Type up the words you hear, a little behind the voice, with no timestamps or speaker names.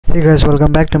Hey guys,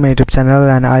 welcome back to my YouTube channel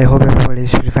and I hope everybody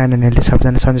is fine and healthy.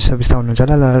 सबजना सन्चै सुबिस्ता हुनुहुन्छ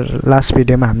होला। Last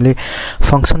भिडियोमा हामीले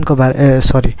फंक्सनको बारे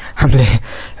हामीले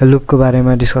लुपको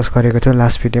बारेमा डिस्कस गरेको थियौं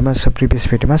लास्ट भिडियोमा, सो प्रिभियस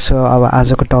भिडियोमा। सो अब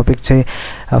आजको टपिक चाहिँ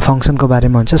फंक्सनको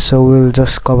बारेमा हुन्छ। So we will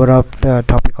just cover up the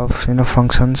topic of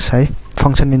functions है।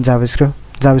 फंक्शन इन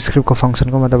जावास्क्रिप्ट को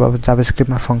फंक्शनको मतलब अब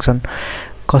जावास्क्रिप्टमा फंक्शन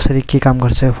कसरी के काम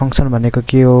गर्छ, फंक्शन भनेको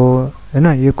के हो हैन,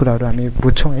 यो कुराहरु हामी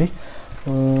बुझ्छौं है।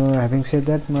 Having said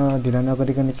that, म ढिला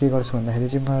नगरिकन के गर्छु भन्दाखेरि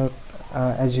चाहिँ म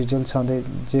एज युजुअल सधैं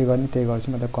जे गर्ने त्यही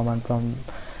गर्छु। मतलब कमान्ड प्रम्प्ट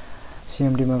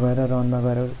सीएमडी मा गएर रन मा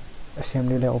गएर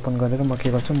सीएमडी लाई ओपन गरेर म के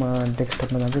गर्छु, म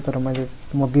डेस्कटपमा जान्छु। तर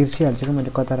म बिर्सिहाल्छु कि मैले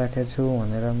कता राखेको छु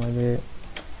भनेर मैले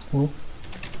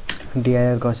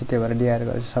डिआर गर्छु, त्यही भएर डिआर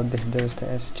गर्छु सब देखिन्छ। जस्तै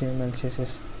एचटीएमएल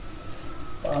सीएसएस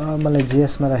मलाई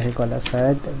जेएस मा राखेको होला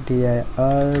सायद,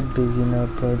 DR beginner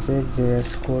project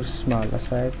JS course मा होला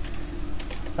सायद,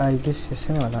 आई गेस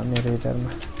यसैमा होला मेरो विचारमा।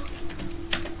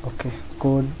 ओके,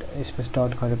 कोड स्पेस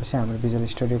डट गरेपछि हाम्रो भिजुअल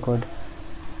स्टुडियो कोड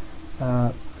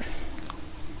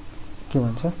के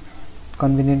भन्छ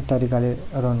कन्भिनियन्ट तरिकाले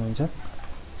रन हुन्छ।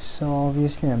 सो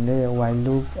अभियसली हामीले while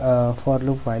loop, for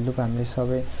loop, while loop हामीले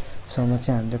सबै सम्म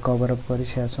चाहिँ हामीले कभर अप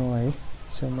गरिसकेका छौं है।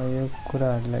 सो म यो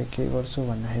कुराहरुलाई के गर्छु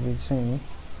भन्दाखेरि चाहिँ,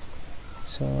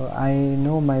 so I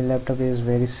know my laptop is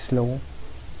very slow,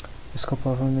 यसको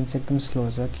परफर्मेन्स एकदम स्लो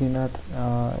छ। किन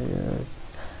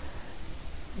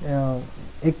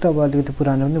एक त अब अलिकति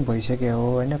पुरानो पनि भइसक्यो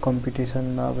हो हैन,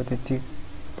 कम्पिटिसनमा अब त्यति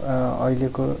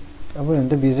अहिलेको अब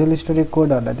हुन्छ भिजुअल स्टुडियो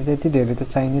कोडहरुलाई त त्यति धेरै त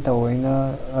चाहिने त होइन।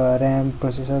 र्याम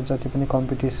प्रोसेसर जति पनि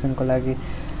कम्पिटिसनको लागि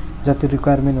जति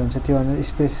रिक्वायरमेन्ट हुन्छ त्यो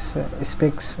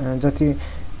स्पेक्स जति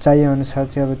चाहिए अनुसार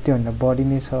चाहिँ अब त्यो भन्दा बढी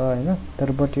नै छ हैन।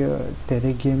 तर बट यो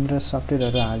धेरै गेम र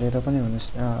सफ्टवेयरहरु हालेर पनि हुन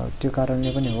त्यो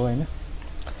कारणले पनि हो हैन,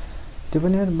 त्यो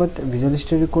पनि। बट भिजुअल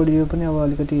स्टुडियो कोड यो पनि अब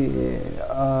अलिकति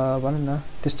भनौं न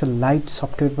त्यस्तो लाइट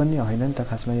सफ्टवेयर पनि हैन नि त।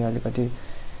 खासमा यो अलिकति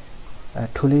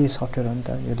ठुलै सफ्टवेयर हो नि त,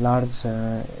 यो लार्ज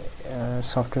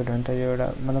सफ्टवेयर हो नि त। यो एउटा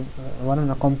मतलब भनौं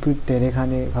न कम्प्युट धेरै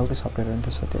खाने खालको सफ्टवेयर हो नि त।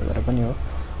 सो त्यही भएर पनि हो।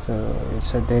 सो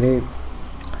यसो धेरै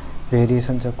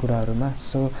भेरिएसन छ कुराहरुमा।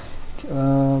 सो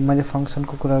मैले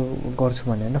फंक्सनको कुरा गर्छु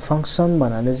भने हैन, फंक्सन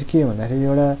भन्नाले चाहिँ के भन्दाखेरि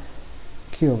एउटा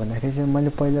के हो भन्दाखेरि चाहिँ मैले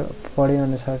पहिला पढे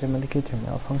अनुसार चाहिँ मैले के थियो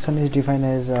भने function is defined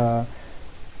as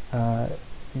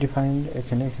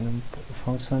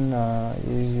function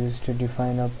is used to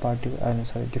define a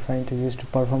define to use to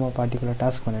perform a particular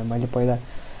task भनेर मैले पहिला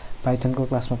पाइथनको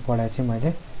क्लासमा पढाएको थिएँ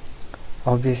मैले।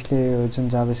 अभियसली जुन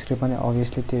जावास्क्रिप्ट पनि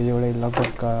अभियसली त्यो एउटै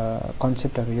लगभग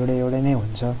कन्सेप्टहरु एउटै नै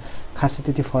हुन्छ, खासै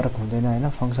त्यति फरक हुँदैन हैन।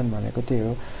 फंक्सन भनेको त्यही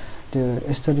हो, त्यो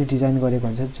यस्तोले डिजाइन गरेको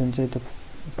हुन्छ जुन चाहिँ त्यो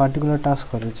पार्टिकुलर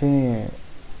टास्कहरु चाहिँ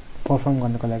परफर्म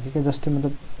गर्नको लागि के। जस्तै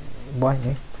मतलब भयो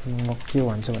नि, म के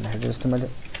भन्छु भन्दाखेरि जस्तै मैले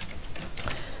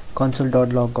कन्सोल डट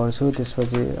लग गर्छु,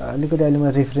 त्यसपछि अलिकति अहिले म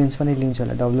रेफरेन्स पनि लिन्छु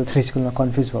होला W3 स्कुलमा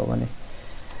कन्फ्युज भयो भने।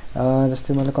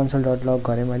 जस्तै मैले कन्सोल डट लग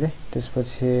गरे मैले,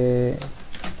 त्यसपछि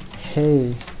हे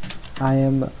आई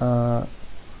एम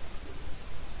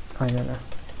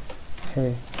हे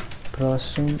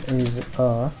Prasun is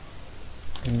a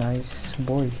nice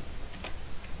boy,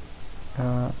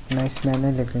 nice man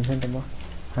नै लेख्दिन्छु नि त म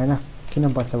हैन,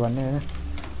 किन बच्चा भन्ने हैन।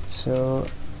 So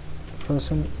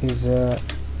Prasun is a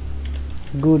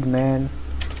good man,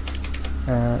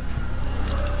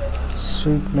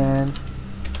 sweet man,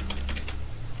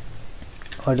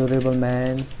 adorable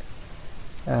man,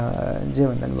 जे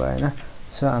भन्दा नि भयो हैन।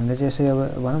 सो हामीले चाहिँ यसै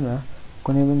अब भनौं न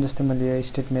कुनै पनि जस्तै मैले यो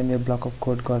स्टेटमेन्ट यो ब्लक अफ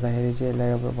कोड गर्दाखेरि चाहिँ यसलाई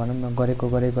अब भनौं न गरेको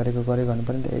गर्नु पर्यो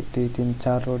नि त। 1 2 3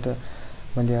 4 वटा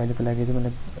मैले अहिलेको लागि चाहिँ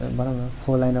मैले भनौं न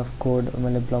 4 लाइन अफ कोड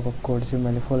मैले ब्लक अफ कोड चाहिँ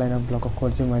मैले 4 line of block of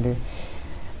code चाहिँ मैले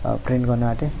प्रिन्ट गर्न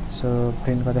आटे। सो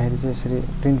प्रिन्ट गर्दाखेरि चाहिँ यसरी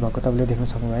प्रिन्ट भएको तपाईले देख्न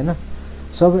सक्नुभयो हैन।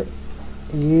 सब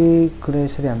यही कुरा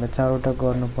यसरी हामीले 4 वटा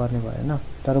गर्नुपर्ने भयो हैन।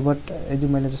 तर बट यदि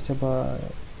मैले जस्तै अब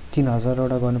 3000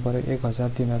 वटा गर्नु पर्यो, 1000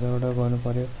 3000 वटा गर्नु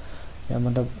पर्यो, या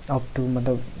मतलब अप टु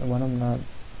मतलब भनौं न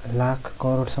लाख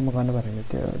करोडसम्म गर्नु पर्यो भने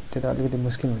त्यो त अलिकति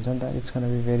मुस्किल हुन्छ नि त। It's gonna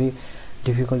be very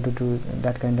difficult to do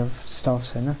that kind of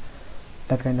stuffs हैन,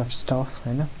 दैट काइन्ड अफ स्टफ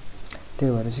हैन।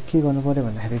 त्यही भएर चाहिँ के गर्नु पर्यो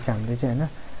भन्दाखेरि चाहिँ हामीले चाहिँ हैन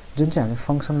जुन चाहिँ हामी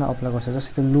फंक्सनलाई अप्लाई गर्छ,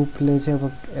 जस्तै कि लुपले चाहिँ अब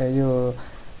यो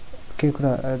के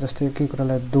कुरा जस्तै के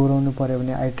कुरालाई दोहोर्याउनु पर्यो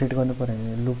भने आइटरेट गर्नु पर्यो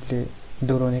भने लुपले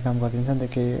दोहोर्याउने काम गरिदिन्छ नि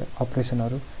त के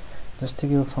अपरेसनहरु। जस्तै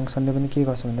कि यो फंक्सनले पनि के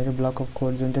गर्छ भन्दाखेरि ब्लक अफ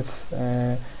कोड जुन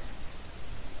चाहिँ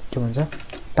के भन्छ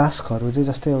टास्कहरु चाहिँ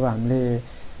जस्तै अब हामीले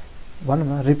भनौं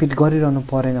न रिपिट गरिरहनु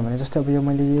परेन भने, जस्तै अब यो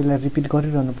मैले यसलाई रिपिट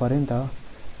गरिरहनु पर्यो नि त।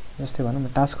 जस्तै भनौं न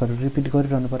टास्कहरु रिपिट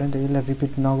गरिरहनु पर्यो नि त, यसलाई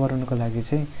रिपिट नगर्नुको लागि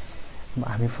चाहिँ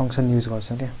हामी फंक्सन युज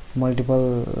गर्छौं के मल्टिपल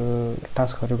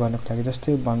टास्कहरु गर्नको लागि।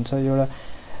 जस्तै भन्छ एउटा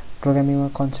प्रोग्रामिङमा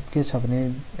कन्सेप्ट के छ भने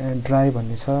ड्राई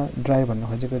भन्ने छ ड्राई भन्न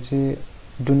खोजेको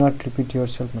चाहिँ डु नट रिपिट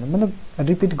योरसेल्फ भन्ने मतलब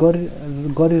रिपिट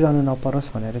गरिरहनु नपरोस्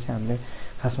भनेर चाहिँ हामीले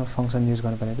खासमा फङ्सन युज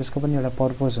गर्नुपर्ने त्यसको पनि एउटा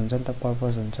पर्पज हुन्छ नि त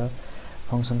पर्पज हुन्छ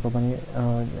फङ्सनको पनि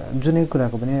जुनै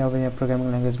कुराको पनि अब यहाँ प्रोग्रामिङ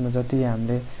ल्याङ्ग्वेजमा जति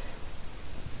हामीले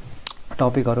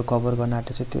टपिकहरू कभर गर्न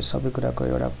आँटेको छ त्यो सबै कुराको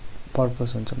एउटा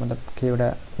पर्पज हुन्छ मतलब के एउटा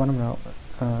भनौँ न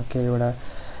के एउटा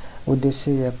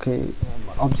उद्देश्य या केही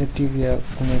अब्जेक्टिभ या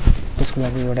कुनै त्यसको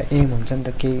लागि एउटा एम हुन्छ नि त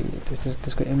केही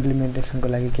त्यसको इम्प्लिमेन्टेसनको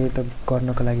लागि केही त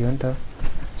गर्नको लागि हो नि त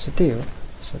सो त्यही हो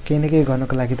सो केही न केही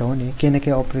गर्नको लागि त हो नि केही न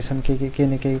केही अपरेसन केही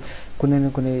न केही कुनै न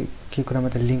कुनै केही कुरामा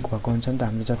त लिङ्क भएको हुन्छ नि त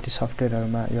हामीले जति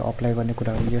सफ्टवेयरहरूमा यो अप्लाई गर्ने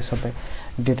कुराहरू यो सबै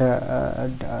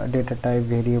डेटा टाइप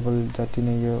भेरिएबल जति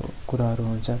नै यो कुराहरू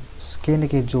हुन्छ केही न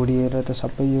केही जोडिएर त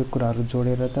सबै यो कुराहरू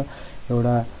जोडेर त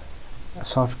एउटा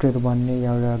सफ्टवेयर बन्ने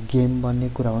या एउटा गेम बन्ने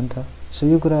कुरा हो नि त सो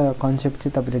यो कुरा कन्सेप्ट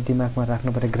चाहिँ तपाईँले दिमागमा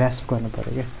राख्नु पऱ्यो ग्रास्प गर्नु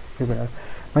पऱ्यो क्या यो कुरा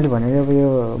मैले भने अब यो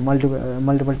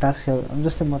मल्टिपल टास्क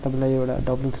जस्तै म तपाईँलाई एउटा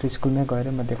W3 स्कुलमै गएर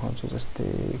म देखाउँछु जस्तै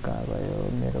कहाँ गयो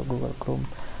मेरो Google Chrome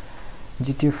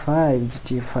GTA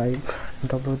 5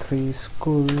 W3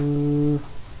 school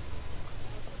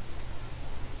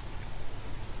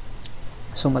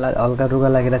so मलाई हल्का रुगा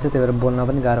लागिरहेछ त्यही भएर बोल्न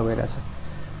पनि गाह्रो भइरहेछ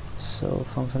सो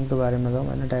फङ्सनको बारेमा जाउँ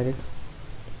होइन डाइरेक्ट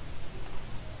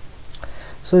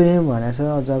सो यही भनेको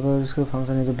छ JavaScript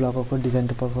function is a block of code design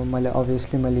to perform मैले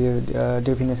अभियसली मैले यो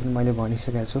डेफिनेसन मैले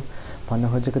भनिसकेको छु भन्न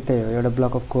खोजेको त्यही हो एउटा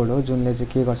ब्लक अफ कोड हो जुनले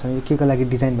चाहिँ के गर्छ यो के को लागि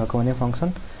डिजाइन भएको भने फङ्सन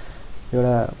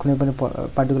एउटा कुनै पनि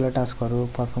पार्टिकुलर टास्कहरू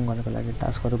पर्फर्म गर्नको लागि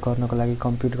टास्कहरू गर्नको लागि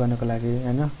कम्प्युट गर्नको लागि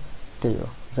हैन त्यही हो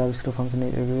JavaScript function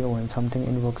when something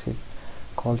invokes it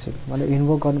calls it मतलब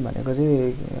इन्भोक गर्नु भनेको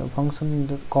चाहिँ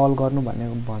फङ्सन कल गर्नु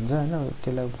भनेको भन्छ हैन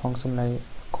त्यसलाई फङ्सनलाई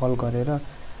कल गरेर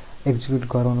एक्जिक्युट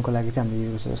गराउनको लागि चाहिँ हामीले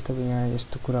युज गर्छ जस्तो यहाँ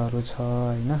यस्तो कुराहरू छ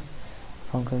हैन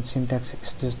फङ्सन सिन्ट्याक्स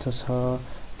यस्तो छ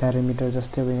प्यारामिटर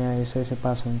जस्तै अब यहाँ यसो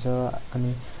पास हुन्छ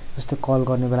अनि जस्तो कल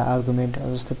गर्ने बेला आर्गुमेन्ट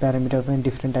जस्तो प्यारामिटर पनि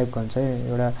डिफ्रेन्ट टाइपको हुन्छ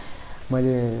एउटा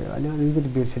मैले अलिकति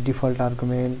बिर्सेँ default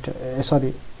argument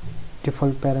sorry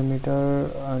default parameter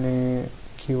अनि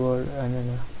किवर्ड अनि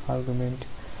आर्गुमेन्ट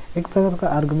एक प्रकारको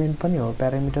आर्गुमेन्ट पनि हो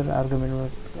प्यारामिटर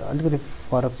आर्गुमेन्टमा अलिकति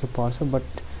फरक चाहिँ पर्छ बट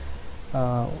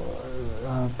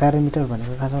प्यारामिटर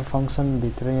भनेको खासमा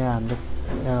फङ्सनभित्र यहाँ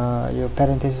हामीले यो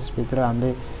प्यारेन्थेसिसभित्र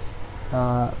हामीले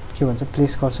के भन्छ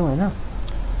प्लेस गर्छौँ हैन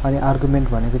अनि आर्गुमेन्ट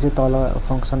भनेको चाहिँ तल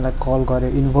फङ्सनलाई कल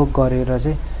गरेर इन्भोक गरेर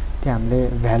चाहिँ त्यहाँ हामीले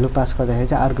भ्यालु पास गर्दाखेरि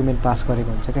चाहिँ आर्गुमेन्ट पास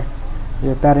गरेको हुन्छ क्या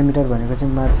यो प्यारामिटर भनेको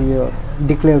चाहिँ माथि यो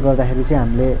डिक्लेयर गर्दाखेरि चाहिँ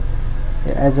हामीले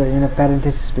एज अ इन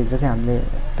प्यारेन्थेसिसभित्र चाहिँ हामीले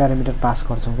प्यारामिटर पास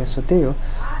गर्छौँ क्या सो त्यही हो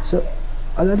सो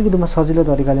अलिकति म सजिलो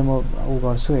तरिकाले म उ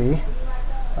गर्छु है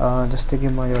जस्तै कि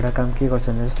म एउटा काम के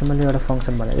गर्छु भने जस्तै मैले एउटा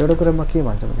फङ्सन भने एउटा कुरा म के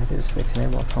भन्छु भन्दाखेरि जस्तो एकछिन है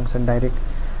म फङ्सन डाइरेक्ट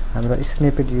हाम्रो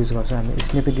स्निपेट युज गर्छौँ हामी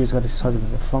स्निपेट युज गरेर सजिलो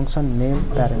हुन्छ फङ्सन नेम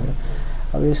प्यारामिटर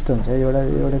अब यस्तो हुन्छ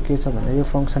एउटा के छ भन्दा यो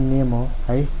फङ्सन नेम हो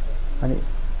है अनि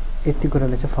यति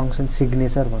कुराले चाहिँ फङ्सन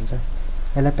सिग्नेचर भन्छ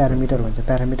यसलाई प्यारामिटर भन्छ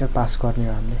प्यारामिटर पास गर्ने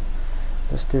हो हामीले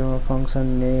जस्तै म फङ्सन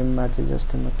नेममा चाहिँ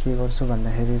जस्तै म के गर्छु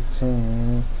भन्दाखेरि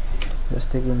चाहिँ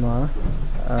जस्तै कि म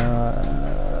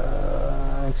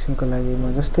एकछिनको लागि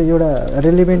म जस्तै एउटा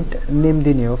रेलिभेन्ट नेम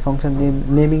दिने हो फङ्सन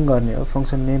नेमिङ गर्ने हो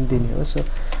फङ्सन नेम दिने हो सो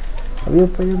अब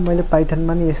यो मैले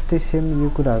पाइथनमा नि यस्तै सेम यो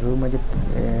कुराहरू मैले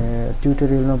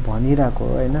ट्युटोरियलमा भनिरहेको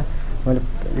हो हैन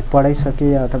मैले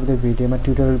पढाइसकेँ या तपाईँले भिडियोमा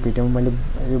ट्युटोरियल भिडियोमा मैले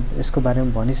यसको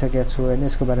बारेमा भनिसकेको छु हैन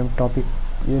यसको बारेमा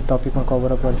यो टपिकमा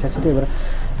कभर अप गरिसकेको छु त्यही भएर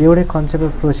एउटै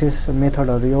कन्सेप्ट प्रोसेस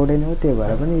मेथडहरू एउटै नै हो त्यही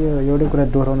भएर पनि यो एउटै कुरा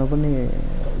दोहोऱ्याउनु पनि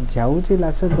झ्याउ चाहिँ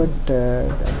लाग्छ बट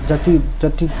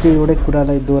जति त्यो एउटै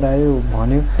कुरालाई दोहोऱ्यायो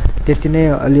भन्यो त्यति नै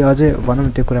अलि अझै भनौँ न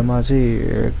त्यो कुरामा अझै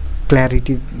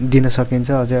क्ल्यारिटी दिन सकिन्छ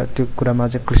अझै त्यो कुरामा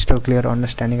अझै क्रिस्टल क्लियर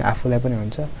अन्डरस्ट्यान्डिङ आफूलाई पनि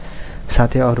हुन्छ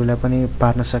साथै अरूलाई पनि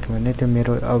पार्न सक्यो भने त्यो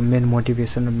मेरो मेन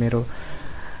मोटिभेसन मेरो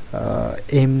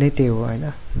एम नै त्यही हो हैन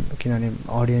किनभने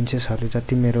अडियन्सेसहरूले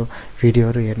जति मेरो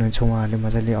भिडियोहरू हेर्नुहुन्छ उहाँहरूले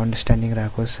मजाले अन्डरस्ट्यान्डिङ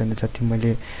राखोस् हैन जति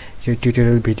मैले यो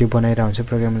ट्युटोरियल भिडियो बनाइरहेको हुन्छु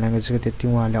प्रोग्रामिङ ल्याङ्ग्वेजको त्यति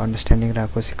उहाँहरूले understanding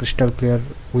राखोस् crystal clear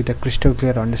with a crystal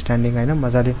clear understanding हैन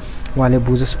मजाले उहाँले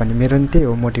बुझोस् भन्ने मेरो नि त्यही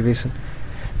हो मोटिभेसन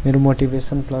मेरो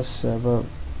मोटिभेसन प्लस अब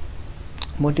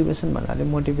मोटिभेसन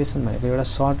भनेको एउटा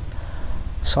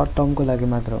सर्ट टर्मको लागि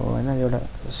मात्र हो हैन एउटा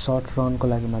सर्ट रनको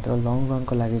लागि मात्र हो लङ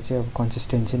रनको लागि चाहिँ अब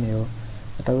कन्सिस्टेन्सी नै हो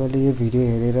तपाईले यो भिडियो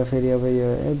हेरेर फेरि अब यो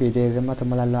भिडियो हेरेर मात्र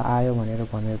मलाई ल आयो भनेर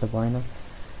त भएन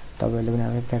तपाईहरुले पनि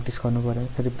आफै प्र्याक्टिस गर्नु पर्यो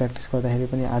फेरि प्र्याक्टिस गर्दाखेरि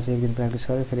पनि आज एक दिन प्र्याक्टिस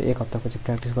गरे फेरि एक हप्तापछि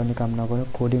प्र्याक्टिस गर्ने काम नगर्नु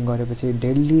कोडिङ गरेपछि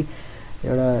डेली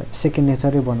एउटा सेकेन्ड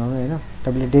नेचरै बनाउनु हैन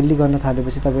तपाईले डेली गर्न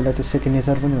थालेपछि तपाईलाई त्यो सेकेन्ड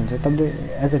नेचर पनि हुन्छ तपाईले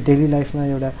एज अ डेली लाइफमा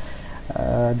एउटा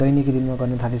दैनिकी दिनमा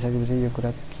गर्न थालिसकेपछि यो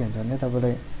कुरा के हुन्छ भने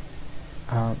तपाईलाई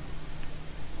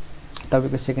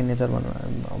तपाईको सेकेन्ड नेचर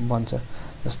बन्छ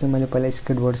जस्तै मैले पहिला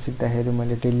स्केटबोर्ड सिक्दाखेरि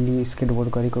मैले डेली स्केटबोर्ड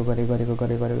गरेको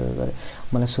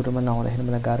मलाई सुरुमा नआउँदाखेरि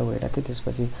मलाई गाह्रो भइरहेको थियो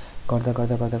त्यसपछि गर्दा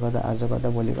गर्दा गर्दा गर्दा आज गर्दा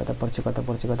भोलि गर्दा पर्सि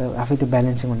गर्दा आफै त्यो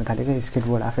ब्यालेन्सिङ हुन थाल्यो के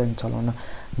स्केटबोर्ड आफै चलाउन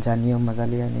जानियो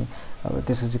मजाले अनि अब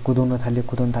त्यसपछि कुदाउन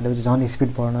थालेपछि झन्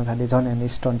स्पिड बढ्न थाल्यो झन् अनि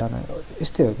स्टन्ट गर्न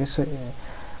यस्तै हो के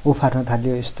उफार्न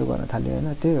थाल्यो यस्तो गर्न थाल्यो हैन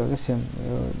त्यही हो के सेम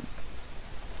यो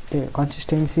त्यो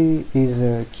consistency is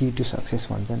Ki to success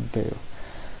भन्छ नि त्यही हो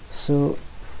सो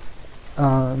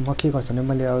म के गर्छु भने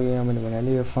मैले अब यहाँ मैले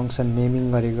भनिहालेँ यो फंक्सन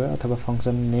नेमिङ गरेको अथवा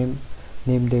फंक्सन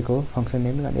नेम दिएको फंक्सन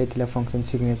नेमिङ अनि यतिलाई फंक्सन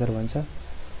सिग्नेचर भन्छ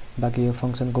बाकी यो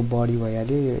फंक्सनको बडी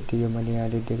भइहाल्यो यो मैले यहाँ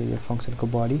दिएको यो फंक्सनको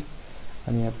बडी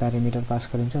अनि यहाँ प्यारामिटर पास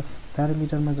गरिन्छ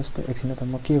प्यारामिटरमा जस्तो एकछिन त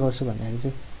म के गर्छु भन्दाखेरि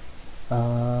चाहिँ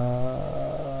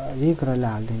यही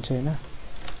कुरालाई हाल्दिन्छु हैन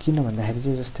किन भन्दाखेरि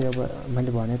चाहिँ जस्तै अब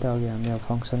मैले भने त अघि हामी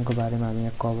फंक्सनको बारेमा हामी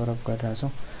यहाँ कभर अप गरिरहेका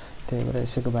छौं त्यही भएर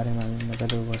यसैको बारेमा हामी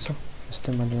मजाले गर्छौं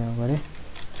जस्तै मैले यहाँ गरे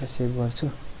सेभ गर्छु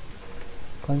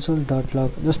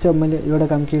console.log जस्तै अब मैले एउटा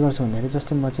काम के गर्छु भन्दाखेरि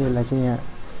जस्तै म चाहिँ यसलाई चाहिँ यहाँ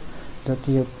जति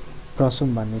यो प्रसुम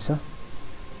भन्ने छ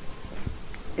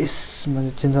यसमा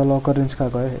चेन्ज अल अकरेन्स का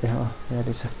गयो यहाँ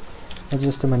रहेछ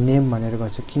जस्तै म नेम भनेर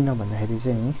गर्छु किन भन्दाखेरि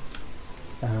चाहिँ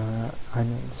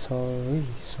I'm sorry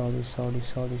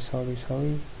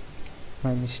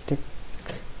my mistake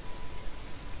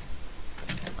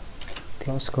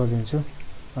plus गरिदिन्छु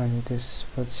अनि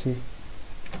त्यसपछि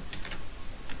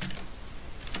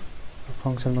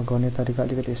फंक्सनमा गर्ने तरिका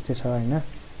अलिकति यस्तै छ हैन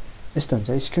यस्तो हुन्छ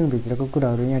स्ट्रिङ भित्रको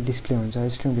कुराहरु यहाँ डिस्प्ले हुन्छ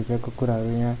स्ट्रिङ भित्रको कुराहरु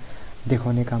यहाँ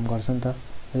देखाउने काम गर्छ नि त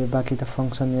यो बाकी त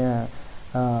फंक्सन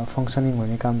यहाँ फंक्सनिङ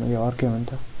हुने काम यो अर्कै हो नि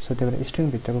त सो त्यही भएर स्ट्रिङ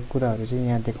भित्रको कुराहरु चाहिँ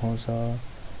यहाँ देखाउँछ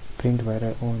प्रिन्ट भएर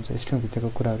हुन्छ स्ट्रिङ भित्रको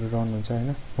कुराहरु रन हुन्छ हैन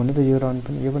हुन त यो रन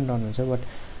पनि यो पनि रन हुन्छ बट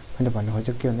मैले भन्नु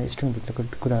खोजेको के भन्दा स्ट्रिङ भित्रको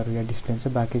कुराहरु यहाँ डिस्प्ले हुन्छ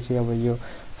बाकी चाहिँ अब यो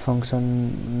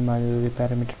फंक्सनमा यो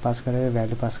प्यारामिटर पास गरेर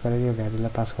भ्यालु पास गरेर यो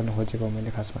भ्यालुलाई पास गर्न खोजेको हो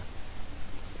मैले खासमा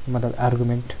मतलब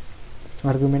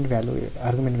आर्गुमेन्ट भ्यालु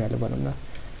भनौं न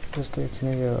जस्तो एकछिन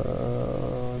यो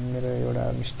मेरो एउटा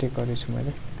मिस्टेक गरेछु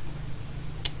मैले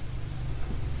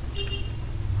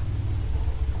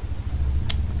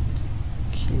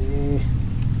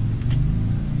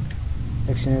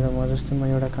एकछिन त म जस्तै म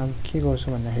एउटा काम के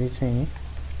गर्छु भन्दाखेरि चाहिँ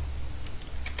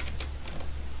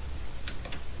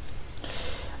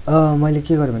मैले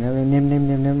के गरे भने अब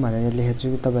नेम भनेर लेखेको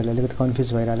छु तपाईहरुले अलिकति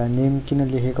कन्फ्युज भइराला नेम किन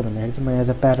लेखेको भन्दाखेरि चाहिँ म एज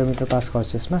अ प्यारामिटर पास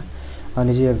गर्छु यसमा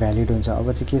अनि चाहिँ यो भ्यालिड हुन्छ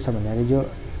अब चाहिँ के छ भन्दाखेरि यो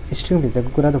स्ट्रिङ भित्रको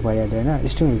कुरा त भइहाल्यो हैन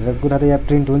स्ट्रिङ भित्रको कुरा त यहाँ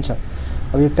प्रिन्ट हुन्छ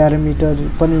अब यो प्यारामिटर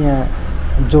पनि यहाँ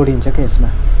जोडिन्छ के यसमा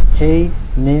हे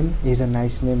name is a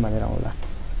nice name भनेर आउला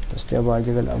जस्तै अब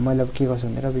अहिले मैले अब के गर्छु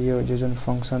भन्दा अब यो जुन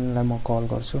फंक्सनलाई म कल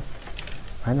गर्छु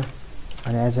हैन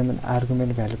अनि as an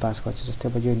argument value pass गर्छु जस्तै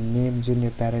अब यो नेम जुन यो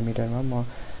प्यारामिटरमा म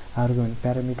आर्गुमेन्ट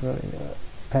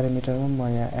प्यारामिटरमा म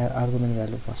यहाँ आर्गुमेन्ट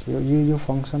भ्यालु पास यो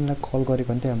फंक्सनलाई कल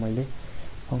गरेको नि त मैले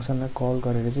फंक्सनलाई कल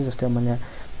गरेर चाहिँ जस्तै अब मैले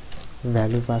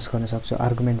भ्यालु पास गर्न सक्छु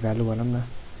आर्गुमेन्ट भ्यालु भनौं न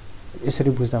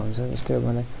यसरी बुझ्दा हुन्छ जस्तै अब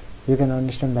मलाई you can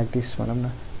understand like this भनौं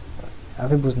न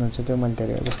आफै बुझ्नुहुन्छ त्यो मैले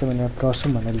धेरै जस्तै मैले प्रसुम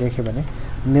भनेर लेखे भने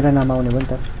मेरो नाम आउने भयो नि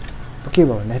त के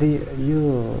भयो भन्दाखेरि यो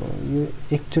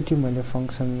एकचोटी मैले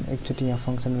फंक्सन एकचोटी यहाँ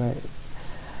फंक्सनमा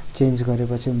चेन्ज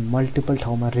गरेपछि मल्टिपल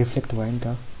ठाउँमा रिफ्लेक्ट भयो नि त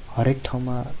हरेक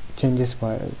ठाउँमा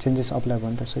चेन्जेस अप्लाई भयो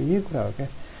नि त सो यही कुरा हो के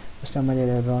जस्तै मैले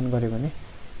रन गरे भने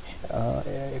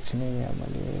एकछिन यहाँ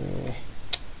मैले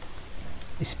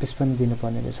स्पेस पनि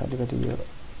दिनुपर्ने रहेछ अलिकति यो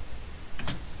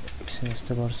एकछिन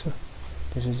यस्तो गर्छु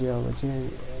त्यसपछि अब चाहिँ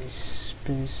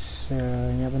स्पेस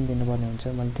यहाँ पनि दिनुपर्ने हुन्छ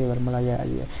मैले त्यही भएर मलाई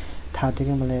यहाँ थाहा थियो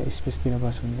कि मलाई स्पेस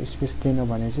दिनुपर्छ भने स्पेस दिएन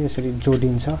भने चाहिँ यसरी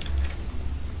जोडिन्छ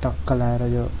टक्क लाएर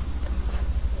यो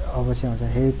अब चाहिँ आउँछ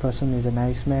हे person is a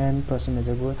nice man person is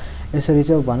a good यसरी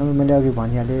चाहिँ भनौँ मैले अघि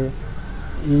भनिहालेँ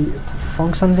यी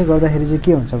फंक्सनले गर्दाखेरि चाहिँ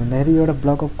के हुन्छ भन्दाखेरि एउटा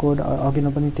ब्लक अफ कोड अघि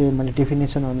न पनि त्यो मैले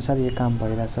डेफिनेसन अनुसार यो काम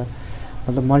भइरहेछ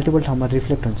मतलब मल्टिपल ठाउँमा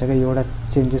रिफ्लेक्ट हुन्छ के एउटा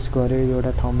चेन्जेस गर्यो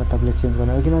एउटा ठाउँमा तपाईले चेन्ज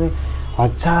गर्नु किनभने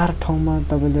 1000 ठाउँमा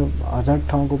तपाईले 1000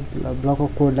 ठाउँको ब्लक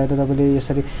अफ कोडलाई त तपाईले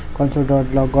यसरी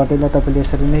console.log गर्दैला तपाईले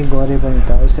यसरी नै गरे पनि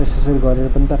त यसरी गरेर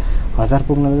पनि त 1000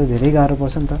 पुग्नलाई त धेरै गाह्रो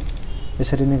पर्छ नि त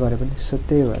यसरी नै गरे पनि सो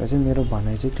त्यही भएर चाहिँ मेरो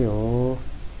भनाइ चाहिँ त्यो हो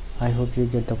I hope you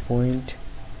get the point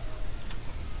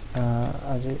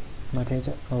अझै माथि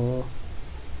चाहिँ हो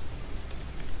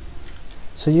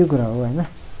सो यो कुरा हो हैन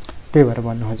त्यही भएर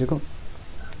भन्नु खोजेको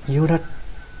एउटा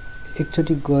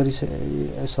एकचोटी गरि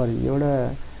सरी एउटा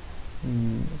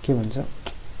के भन्छ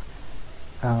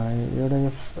एउटा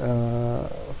यो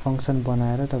फंक्सन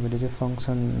बनाएर तपाईले चाहिँ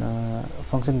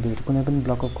फंक्सन भित्र कुनै पनि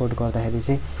ब्लक अफ कोड गर्दाखेरि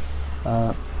चाहिँ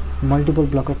multiple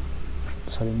block of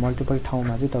sorry multiple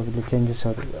ठाउँमा चाहिँ तपाईले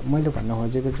चेन्जेसहरु मैले भन्न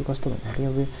खोजेको चाहिँ कस्तो भन्दाखेरि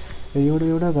अब यो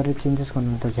एउटा गरेर चेन्जेस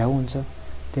गर्नु त झ्याउ हुन्छ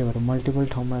त्यही भएर मल्टिपल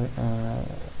ठाउँमा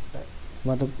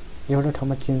मतलब एउटा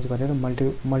ठाउँमा चेन्ज गरेर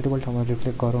मल्टिपल ठाउँमा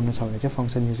रिफ्लेक्ट गराउन छ भने चाहिँ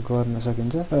फंक्सन युज गर्न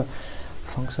सकिन्छ र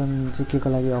फंक्सन चाहिँ केको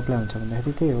लागि अप्लाई हुन्छ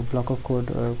भन्दाखेरि त्यही हो ब्लक अफ कोड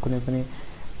कुनै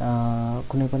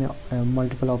पनि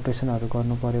मल्टिपल अपरेसनहरु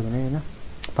गर्नु पर्यो भने हैन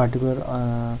पार्टिकुलर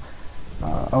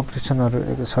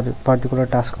अपरेसनहरु सरी पार्टिकुलर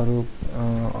टास्कहरु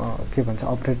के भन्छ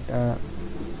अपरेट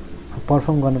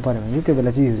परफर्म गर्नु पर्यो भने चाहिँ त्यो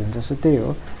बेला चाहिँ युज हुन्छ सो त्यही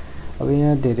हो अब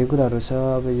यहाँ धेरै कुराहरु छ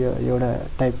अब यो एउटा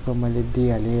टाइपको मैले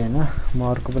दिइहाले हैन म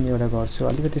अर्को पनि एउटा गर्छु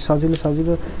अलिकति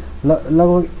सजिलो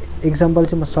लगभग एक्जाम्पल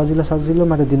चाहिँ म सजिलो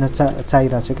मात्र दिन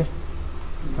चाहिरहेको छु के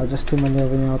जस्तै मैले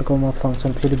अब यहाँ अर्कोमा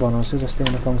फंक्सन फेरि बनाउँछु जस्तै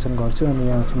मैले फंक्सन गर्छु अनि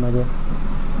यहाँ चाहिँ मैले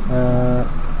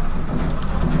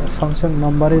फंक्सन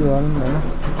नम्बरै गरौँ हैन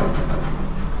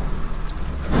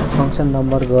फंक्सन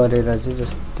नम्बर गरेर चाहिँ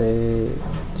जस्तै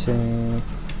चाहिँ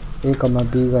a,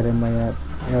 b गरेर म यहाँ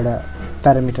एउटा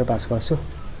प्यारामिटर पास गर्छु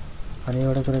अनि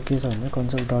एउटा कुरा के छ भने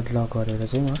कन्सोल डट लग गरेर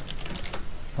चाहिँ म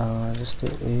जस्तै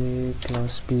a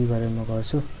 + b गरेर म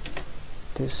गर्छु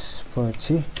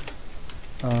त्यसपछि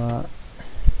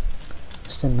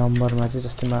जस्तै नम्बरमा चाहिँ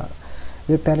जस्तै म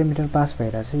यो प्यारामिटर पास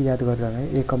भइरा छ याद गरेर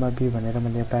a, b भनेर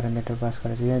मैले प्यारामिटर पास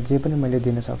गरेछु यहाँ जे पनि मैले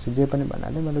दिन सक्छु जे पनि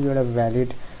भन्नाले मतलब एउटा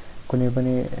भ्यालिड कुनै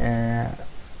पनि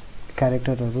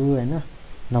क्यारेक्टरहरु हैन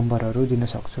नम्बरहरु दिन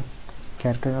सक्छु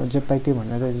क्यारेक्टर जे पाइ त्यही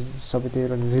भन्दा त सबै त्यो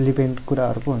रिलेभेन्ट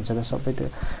कुराहरु पो हुन्छ त सबै त्यो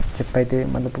जे पाइ त्यही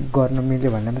मतलब गर्न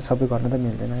मिल्यो भन्दा पनि सबै गर्न त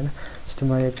मिल्दैन हैन जस्तै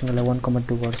म एकछिनलाई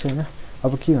 1,2 गर्छु हैन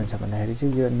अब के हुन्छ भन्दाखेरि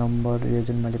चाहिँ यो नम्बर यो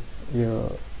जुन मैले यो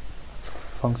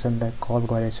फंक्सनलाई कल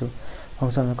गरेछु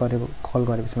फंक्सनलाई कल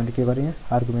गरेपछि मैले के गरे यहाँ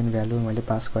आर्गुमेन्ट भ्यालु मैले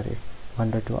पास गरे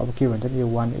 1 र 2 अब के भन्छ यो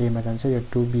 1a मा जान्छ यो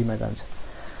 2b मा जान्छ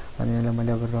अनि यसलाई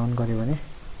मैले अब रन गरे भने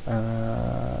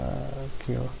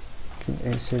के हो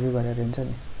यसरी गरेर हुन्छ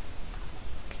नि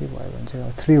के भयो भने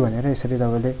चाहिँ 3 भनेर यसरी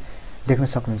तपाईले देख्न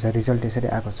सक्नुहुन्छ रिजल्ट यसरी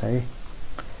आएको छ है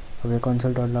अब यो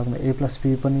console dot Lagma a +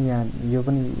 b पनि यहाँ यो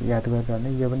पनि याद गरेर हैन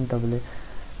यो पनि तपाईले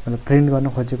मतलब प्रिन्ट गर्न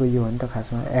खोजेको यो हो नि त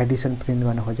खासमा एडिसन प्रिन्ट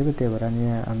गर्न खोजेको त्यही भएर नि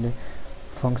यहाँ हामीले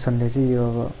फंक्सनले चाहिँ यो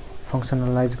अब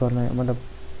फंक्सनलाइज गर्न मतलब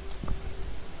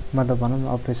भनौं न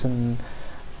अपरेसन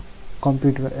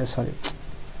कम्प्युट सरी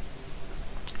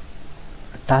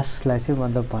टास्कलाई चाहिँ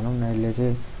मतलब भनौं न यसले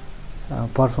चाहिँ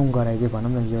परफर्म गराइदिए भनौं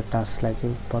न यो टास्कलाई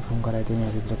चाहिँ परफर्म गराइदिए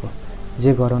यहाँ भित्रको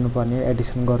जे गराउनु पर्ने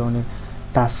एडिसन गराउने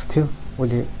टास्क थियो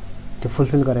उले त्यो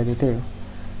फुलफिल गराइदिए त्यही हो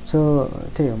सो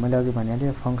त्यही हो मैले अघि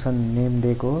भनिहालेँ फंक्सन नेम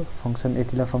दिएको हो फंक्सन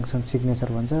यतिलाई फंक्सन सिग्नेचर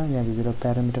भन्छ यहाँ भित्र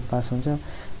प्यारामिटर पास हुन्छ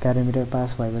प्यारामिटर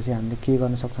पास भएपछि हामीले के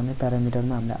गर्न सक्छौं भने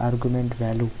प्यारामिटरमा हामीले आर्गुमेन्ट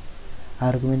भ्यालु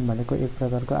आर्गुमेन्ट भनेको एक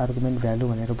प्रकारको आर्गुमेन्ट भ्यालु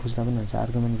भनेर बुझ्दा पनि हुन्छ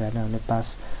आर्गुमेन्ट भ्यालु हामीले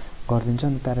पास गर्दिन्छ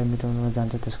अनि प्यारामिटरमा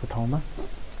जान्छ त्यसको ठाउँमा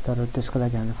तर त्यसको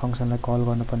लागि हामीले फंक्सनलाई कल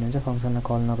गर्नुपर्ने हुन्छ फंक्सनलाई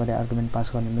कल नगरे आर्गुमेन्ट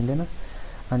पास गर्न मिल्दैन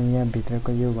अनि यहाँ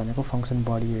भित्रको यो भनेको फंक्सन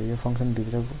बडी हो यो फंक्सन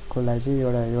भित्रको लागि चाहिँ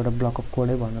एउटा ब्लक अफ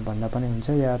कोडै भन्दा पनि हुन्छ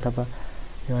या अथवा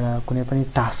एउटा कुनै पनि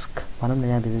टास्क भनौं न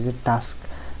यहाँ भित्र चाहिँ टास्क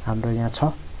हाम्रो यहाँ छ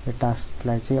यो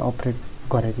टास्कलाई चाहिँ अपरेट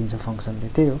गराइदिन्छ फंक्सनले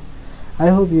त्यही हो I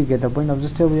hope you get the point अब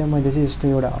जस्तै अब यहाँ मैले चाहिँ यस्तो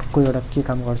एउटा अर्को एउटा के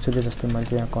काम गर्छु जस्तै मैले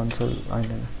चाहिँ यहाँ कन्सोल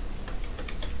हैन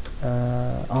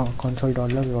कन्सोल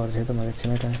डट लग गर्छु त म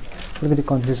एकछिन त अलिकति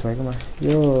कन्फ्युज भएको म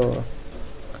यो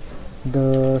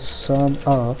the some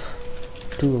of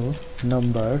two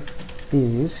number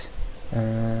is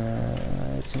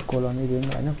colon दिउँ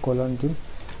हैन कोलन दिउँ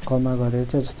कमा गरेर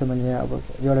चाहिँ जस्तै मैले यहाँ अब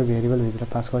एउटा भेरिएबल भित्र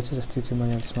पास गर्छु जस्तै चाहिँ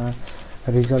म यसमा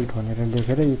रिजल्ट भनेर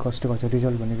लेखेर इक्वल्स टु गर्छु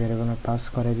रिजल्ट भन्ने भेरिएबलमा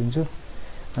पास गराइदिन्छु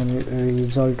अनि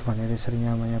रिजल्ट भनेर यसरी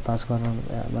यहाँ म यहाँ पास गर्न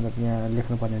मतलब यहाँ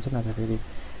लेख्नु पर्ने हुन्छ नत्र फेरि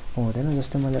हुँदैन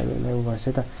जस्तै मैले यसलाई उ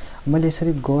गर्छु त मैले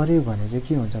यसरी गरे भने चाहिँ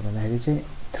के हुन्छ भन्दाखेरि चाहिँ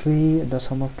 3 the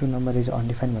some of to number is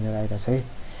undefined भनेर आइराछ है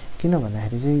किन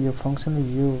भन्दाखेरि चाहिँ यो फंक्सन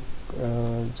यो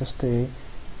जस्तै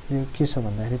यो के छ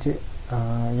भन्दाखेरि चाहिँ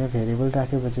यहाँ भेरिएबल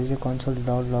राखेपछि चाहिँ कन्सोल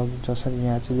डट लग जसरी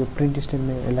यहाँ चाहिँ यो प्रिन्ट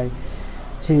स्टेटमेन्ट यसलाई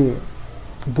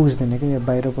चाहिँ बुझ्दैन के यहाँ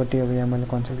बाहिरपट्टि अब यहाँ मैले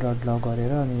कन्सोल डट लग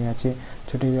गरेर अनि यहाँ चाहिँ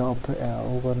छुट्टै यो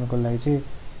उ गर्नको लागि चाहिँ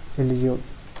यसले यो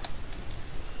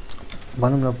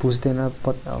भनौं न बुझ्दैन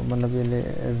मतलब यसले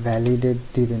भ्यालिडेट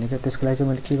दिदैन के त्यसको लागि चाहिँ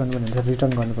मैले के गर्नुपर्ने हुन्छ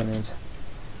रिटर्न गर्नुपर्ने हुन्छ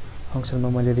फंक्सनमा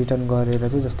मैले रिटर्न गरेर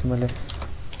चाहिँ जस्तै मैले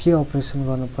के अपरेसन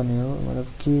गर्नुपर्ने हो मतलब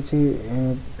के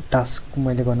चाहिँ टास्क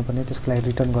मैले गर्नुपर्ने त्यसको लागि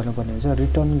रिटर्न गर्नुपर्ने हुन्छ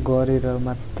रिटर्न गरेर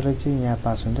मात्रै चाहिँ यहाँ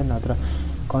पास हुन्छ नत्र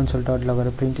कन्सोल डट लगेर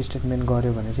प्रिन्ट स्टेटमेन्ट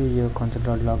गर्यो भने चाहिँ यो कन्सोल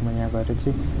डट लगमा यहाँ गएर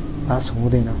चाहिँ पास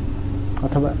हुँदैन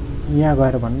अथवा यहाँ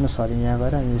गएर भनौं न सरी यहाँ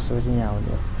गएर अनि यसपछि यहाँ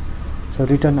आउने हो सो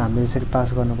रिटर्न हामीले यसरी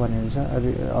पास गर्नुपर्ने हुन्छ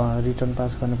रिटर्न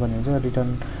पास गर्नुपर्ने हुन्छ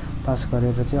रिटर्न पास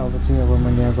गरेर चाहिँ अब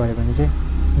मैले यहाँ गरे भने चाहिँ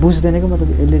बुझ्दैन कि मतलब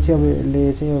यसले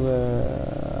चाहिँ अब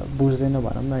बुझ्दैन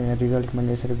भनौँ न। यहाँ रिजल्ट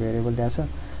मैले यसरी भेरिएबल दिएको छ,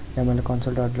 यहाँ मैले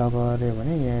कन्सोल डट लग गरेँ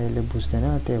भने यहाँ यसले बुझ्दैन,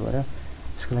 त्यही भएर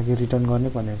यसको लागि रिटर्न गर्नै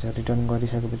पर्ने हुन्छ। रिटर्न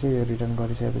गरिसकेपछि यो रिटर्न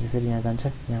गरिसकेपछि फेरि यहाँ जान्छ,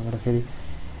 यहाँबाट फेरि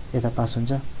यता पास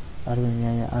हुन्छ,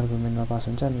 यहाँ आर्गुमेन्टमा पास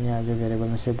हुन्छ, अनि यहाँ यो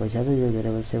भेरिएबलमा सेभ भइसकेको छ। यो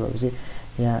भेरिएबल सेभ भएपछि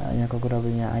यहाँको कुरा अब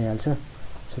यहाँ आइहाल्छ।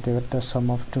 सो त्यही भएर the some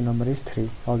of to number is 3।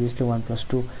 Obviously 1 +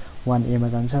 2 1 a मा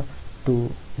जान्छ, 2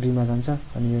 b मा जान्छ,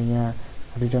 अनि यो यहाँ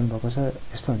रिटर्न भएको छ।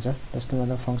 यस्तो हुन्छ, जस्तो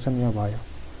मतलब फङ्सन यहाँ भयो,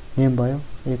 नेम भयो,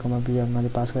 a, b मैले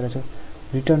पास गरेको छु।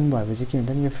 रिटर्न भएपछि के हुन्छ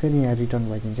नि, यो फेरि यहाँ रिटर्न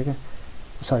भइदिन्छ क्या,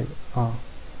 सरी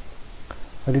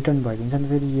रिटर्न भइदिन्छ नि।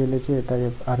 फेरि यसले चाहिँ यता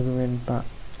यो आर्गुमेन्ट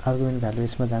भ्यालु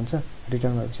यसमा जान्छ।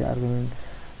 रिटर्न भएपछि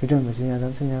रिटर्न भएपछि यहाँ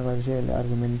जान्छ, यहाँ गएपछि यसले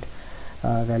argument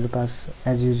value pass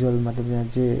as usual, मतलब यहाँ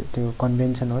जे त्यो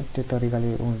कन्भेन्सन हो त्यो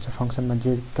तरिकाले हुन्छ, फङ्सनमा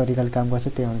जे तरिकाले काम गर्छ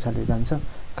त्यही अनुसारले जान्छ,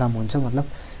 काम हुन्छ मतलब।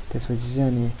 त्यसपछि चाहिँ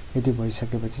अनि यति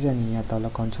भइसकेपछि चाहिँ अनि यहाँ तल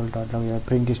कन्सोल डट लग या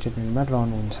प्रिन्ट स्टेटमेन्टमा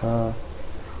रन हुन्छ।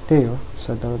 त्यही हो।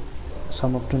 So the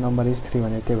some of to number is 3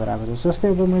 भने त्यही भएर आएको छ। जस्तै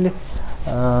अब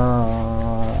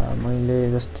मैले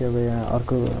जस्तै अब यहाँ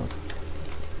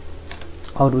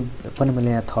अरू पनि मैले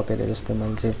यहाँ थपेर, जस्तै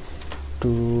मैले चाहिँ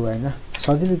 2 होइन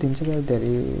सजिलो दिन्छु क्या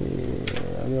धेरै।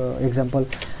 यो एक्जाम्पल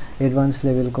एडभान्स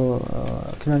लेभलको,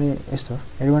 किनभने यस्तो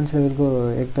एडभान्स लेभलको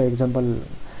एक त एक्जाम्पल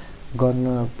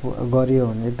गरियो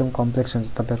भने एकदम कम्प्लेक्स हुन्छ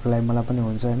तपाईँहरूको लागि, मलाई पनि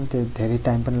हुन्छ होइन। त्यो धेरै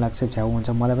टाइम पनि लाग्छ, झ्याउ हुन्छ,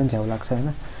 मलाई पनि झ्याउ लाग्छ होइन।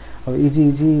 अब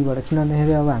इजीबाट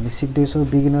किनभने अब हामी सिक्दैछौँ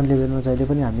बिगिनर लेभलमा, जहिले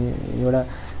पनि हामी एउटा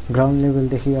ग्राउन्ड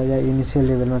लेभलदेखि या इनिसियल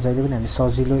लेभलमा जहिले पनि हामी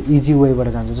सजिलो इजी वेबाट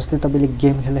जान्छौँ। जस्तै तपाईँले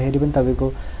गेम खेल्दाखेरि पनि तपाईँको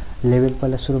लेभल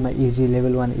पहिला सुरुमा इजी,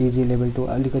 लेभल 1 इजी, लेभल 2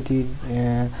 अलिकति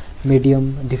मिडियम,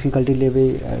 डिफिकल्टी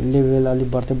लेभल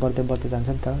अलिक बढ्दै जान्छ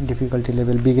नि त। Difficulty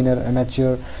level beginner,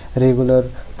 amateur, regular,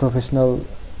 professional,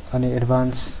 अनि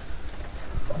एडभान्स,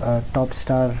 टप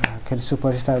स्टार, के अरे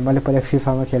सुपरस्टार। मैले पहिला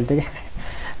फिफामा खेल्थेँ क्या,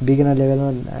 बिगिनर लेभलमा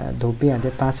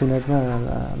धोपिहाल्थेँ 5 मिनटमा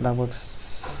लगभग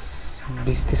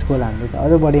 20-30 गोल हान्थेँ,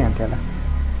 अझ बढी हान्थेँ होला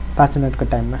 5 मिनटको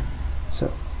टाइममा। सो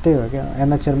त्यही हो क्या।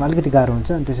 एमेच्योरमा अलिकति गाह्रो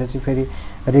हुन्छ, अनि त्यसपछि फेरि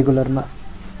रेगुलरमा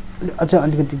अझ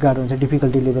अलिकति गाह्रो हुन्छ,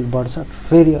 डिफिकल्टी लेभल बढ्छ।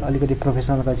 फेरि अलिकति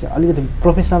प्रोफेसनलका चाहिँ अलिकति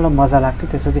प्रोफेसनलमा मजा लाग्थ्यो,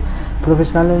 त्यसपछि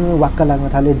प्रोफेसनलले नै वाक्क लाग्न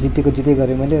थाल्यो। जिते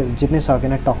गरेँ मैले, जित्नै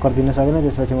सकेन, टक्कर दिन सकेन।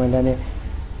 त्यसपछि मैले अनि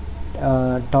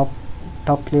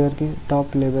टप प्लेयर कि टप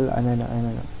लेभल होइन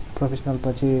प्रोफेसनल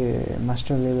पछि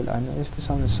मास्टर लेभल होइन,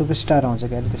 यस्तो सुपरस्टार आउँछ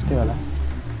क्या, त्यस्तै होला।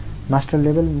 मास्टर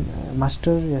लेभल,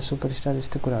 मास्टर या सुपरस्टार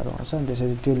यस्तो कुराहरू आउँछ। अनि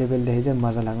त्यसपछि त्यो लेभलदेखि चाहिँ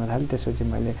मजा लाग्न थाल्यो। त्यसपछि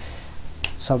मैले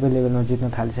सबै लेभलमा जित्न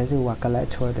थालिसकेपछि वाक्क लाग्यो,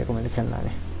 छोडिदिएको मैले खेल्न।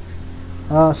 अनि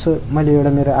सो मैले एउटा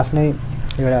मेरो आफ्नै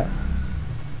एउटा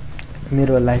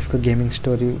मेरो लाइफको गेमिङ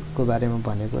स्टोरीको बारेमा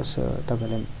भनेको। सो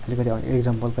तपाईँलाई अलिकति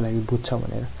एक्जाम्पलको लागि बुझ्छ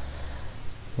भनेर,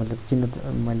 मतलब किन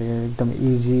मैले एकदम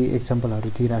इजी एक्जाम्पलहरू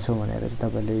दिइरहेको छु भनेर चाहिँ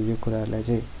तपाईँले यो कुराहरूलाई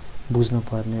चाहिँ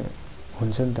बुझ्नुपर्ने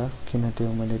हुन्छ नि त, किन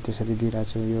त्यो मैले त्यसरी दिइरहेको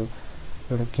छु, यो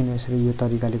एउटा किन यसरी यो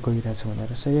तरिकाले गइरहेको छु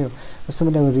भनेर। सो यो जस्तो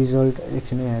मैले अब रिजल्ट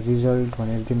एकछिन यहाँ रिजल्ट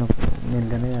भनेर दिनु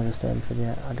मिल्दैन, यहाँ जस्तो अहिले फेरि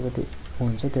यहाँ अलिकति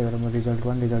हुन्छ, त्यही भएर म रिजल्ट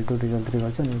 1, रिजल्ट 2, रिजल्ट 3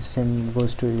 गर्छु। अनि same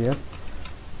goes to hear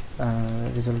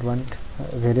result 1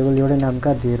 variable एउटै नाम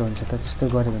कहाँ दिएर हुन्छ त, त्यस्तो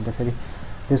गऱ्यो भने त फेरि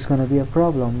this gonna be a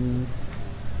problem.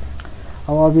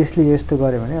 अब अभियसली यस्तो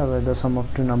गऱ्यो भने अब the some of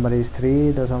to number is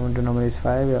 3, the some of to number is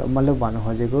 5, मतलब भन्नु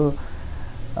खोजेको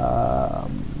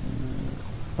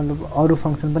मतलब अरू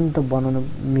फङ्सन पनि त बनाउन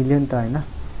मिल्यो नि त होइन।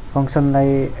 फङ्सनलाई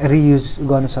रियुज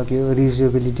गर्न सक्यो,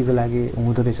 रियुजेबिलिटीको लागि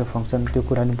हुँदो रहेछ फङ्सन, त्यो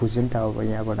कुरा नि बुझ्यो नि त अब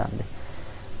यहाँबाट हामीले,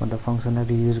 मतलब फङ्सनलाई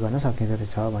रियुज गर्न सकिँदो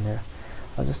रहेछ भनेर।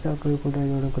 जस्तै अर्को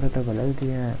एउटा कुरा तपाईँलाई त्यो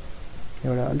यहाँ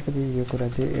एउटा अलिकति यो कुरा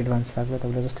चाहिँ एडभान्स लाग्यो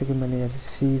तपाईँलाई। जस्तै कि मैले यहाँ चाहिँ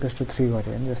c=3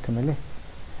 गरेँ होइन, जस्तै मैले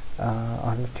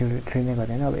 3 नै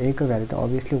गरेँ होइन। अब a को भ्यालु त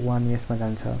अभियसली 1 यसमा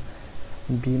जान्छ,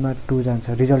 b मा 2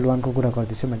 जान्छ। रिजल्ट 1 को कुरा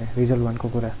गर्दैछु मैले, रिजल्ट 1 को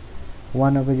कुरा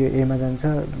 1 अब यो a मा जान्छ,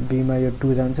 b मा यो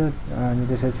 2 जान्छ, अनि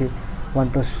त्यसपछि 1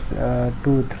 +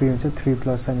 2 3 हुन्छ, 3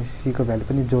 प्लस अनि c को भ्यालु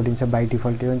पनि जोडिन्छ बाई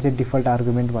डिफल्ट। यो चाहिँ डिफल्ट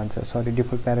आर्गुमेन्ट भन्छ, सरी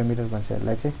डिफल्ट प्यारामिटर भन्छ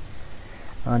यसलाई चाहिँ।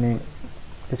 अनि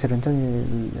त्यसरी हुन्छ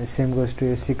नि, सेम गोज टु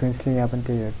यो सिक्वेन्सले यहाँ पनि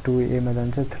त्यही 2a मा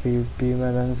जान्छ, 3b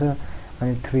मा जान्छ,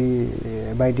 अनि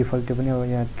 3 बाई डिफल्ट त्यो पनि अब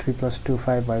यहाँ 3 + 2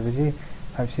 5 भएपछि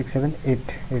 5 6 7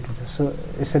 8 हुन्छ। सो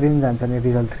यसरी नै जान्छ नि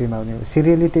रिजल्ट 3 मा पनि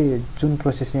सिरियली त्यही जुन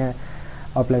प्रोसेस यहाँ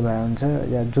अप्लाई भए हुन्छ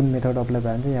या जुन मेथड अप्लाई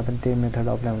भए हुन्छ यहाँ पनि त्यही मेथड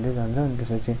अप्लाई हुँदै जान्छ। अनि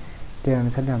त्यसपछि त्यही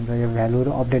अनुसारले हाम्रो यो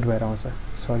भ्यालुहरू अपडेट भएर आउँछ।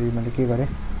 सरी मैले के गरेँ,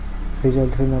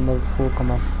 result 3 number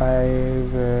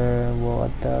 4,5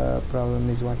 what the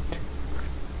problem is what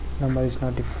number is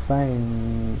not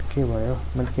defined, के भयो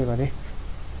मैले के गरेँ,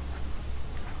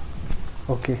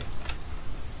 ओके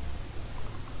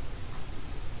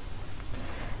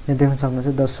यहाँ देख्न सक्नुहुन्छ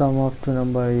the some of to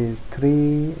number is 3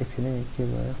 एकछिन है के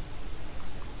भयो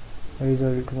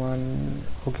रिजल्ट 1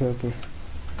 ओके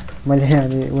मैले यहाँ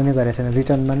अनि उनी गरेको छैन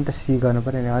रिटर्नमा नि त सी गर्नु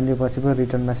पर्यो नि अनि पछि पो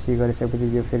रिटर्नमा सी गरिसकेपछि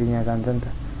यो फेरि यहाँ जान्छ नि त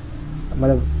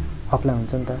मतलब अप्लाई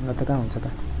हुन्छ नि त नत्र कहाँ हुन्छ त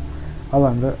अब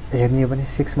हाम्रो हेर्ने पनि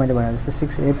 6 मैले भने जस्तै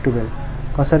 6 8 12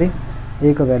 कसरी a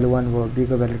को भ्यालु 1 भयो b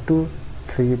को भ्यालु 2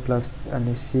 3 प्लस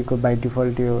अनि c को बाइ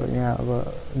डिफल्ट यो यहाँ अब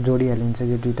जोडिहालिन्छ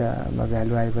यो दुईटामा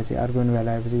भ्यालु आएपछि आर्गुमेन्ट भ्यालु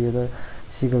आएपछि यो त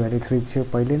c को भ्यालु 3 थियो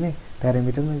पहिले नै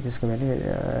प्यारामिटरमा त्यसको भ्यालु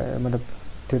मतलब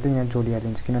त्यो त यहाँ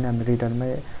जोडिहालिन्छ किनभने हामीले रिटर्नमा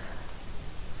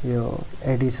यो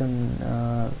एडिसन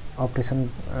अपरेसन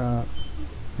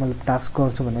मतलब टास्क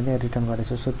गर्छु भनेर रिटर्न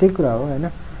गरेछु सो त्यही कुरा हो हैन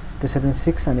त्यसरी नै 6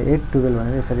 अनि 8 12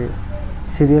 भनेर यसरी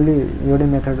सिरियली एउटै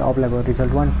मेथड अप्लाई भयो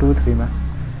रिजल्ट 1 2 3 मा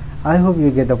I hope you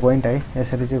get the point है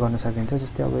यसरी चाहिँ गर्न सकिन्छ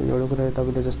जस्तै अब एउटा कुरा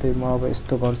तपाईले जस्तै म अब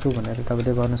यस्तो गर्छु भनेर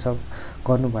तपाईले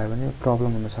गर्नु भयो भने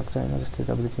प्रब्लम हुन सक्छ हैन जस्तै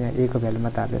तपाईले चाहिँ यहाँ a को भ्यालु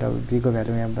मात्र हालेर b को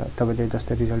भ्यालु यहाँ तपाईले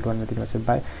जस्तै रिजल्ट 1 मा दिनुहुन्छ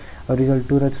बाइ रिजल्ट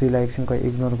 2 र 3 लाई एकछिन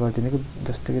इग्नोर गर्दिनु कि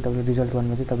जस्तै कि तपाईले रिजल्ट 1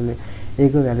 मा चाहिँ तपाईले a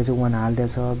को भ्यालु चाहिँ 1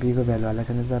 हाल्दैछ b को भ्यालु हालेको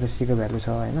छैन तर c को भ्यालु छ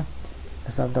हैन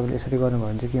त्यसो अब तपाईले यसरी गर्नुभयो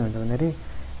भने चाहिँ के हुन्छ भन्दाखेरि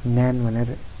न्यान भनेर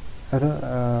र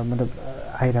मतलब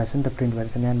आइराछ नि त प्रिन्ट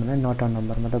गरेछ न्यान भनेर नट अ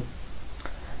नम्बर मतलब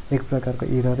एक प्रकारको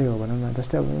एररै हो भनौं न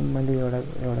जस्तै अब मैले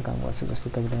एउटा काम गर्छु जस्तै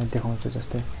तपाईलाई यहाँ देखाउँछु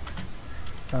जस्तै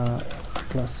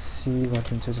प्लस c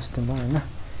गरिदिन्छु जस्तै म हैन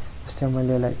जस्तै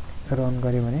मैले यसलाई रन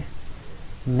गरे भने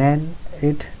न्यान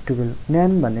 8 12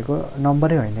 न्यान भनेको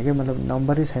नम्बरै होइन के मतलब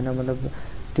नम्बरै छैन मतलब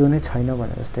त्यो नै छैन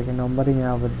भने जस्तै कि नम्बरै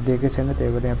यहाँ अब दिएकै छैन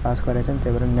त्यही भएर यहाँ पास गरेछ नि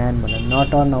त्यही भएर न्यान भनेर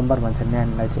नट अ नम्बर भन्छ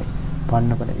न्यानलाई चाहिँ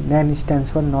भन्नु पर्ने न्यान stands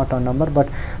for not a number but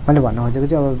मैले भन्न खोजेको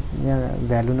चाहिँ अब यहाँ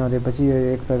भ्यालु नदिएपछि यो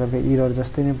एक प्रकारको एरर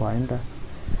जस्तै नै भयो नि त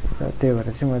त्यही भएर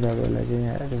चाहिँ मैले अब यसलाई चाहिँ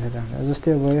यहाँ त्यसरी राख्नु जस्तै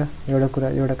अब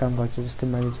एउटा काम गर्छु जस्तै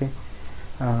मैले चाहिँ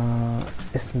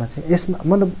यसमा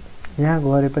मतलब यहाँ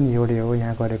गरे पनि एउटै हो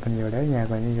यहाँ गरे पनि एउटै हो यहाँ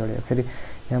गए पनि एउटै हो फेरि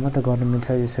यहाँ मात्र गर्न मिल्छ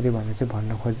यसरी भन्ने चाहिँ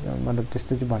भन्न मतलब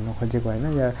त्यस्तो चाहिँ भन्न खोजेको होइन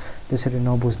या त्यसरी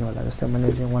नबुझ्नु होला जस्तै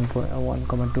मैले चाहिँ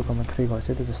 1,2,3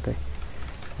 गर्छु त जस्तै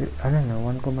हैन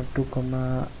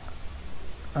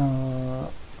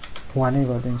 1,2,1 नै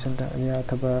गरिदिन्छु नि त या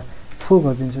अथवा 4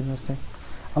 गरिदिन्छु जस्तै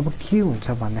अब के हुन्छ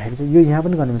भन्दाखेरि चाहिँ यो यहाँ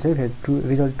पनि गर्न मिल्छ फेरि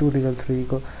रिजल्ट 2 रिजल्ट 3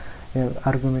 को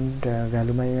आर्गुमेन्ट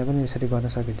भ्यालुमा यहाँ पनि यसरी गर्न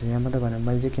सकिन्छ यहाँ मात्र गर्न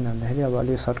मैले चाहिँ किन भन्दाखेरि अब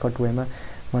अलि सर्टकट वेमा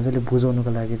मजाले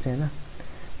बुझाउनुको लागि चाहिँ हैन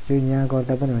यो यहाँ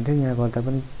गर्दा पनि हुन्थ्यो यहाँ गर्दा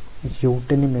पनि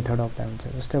एउटै नै मेथड अप्लाई हुन्छ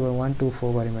जस्तै अब 1 2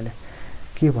 4 गरे मैले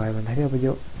के भयो भन्दाखेरि अब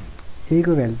यो a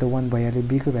को भ्यालु त 1 भइहाल्यो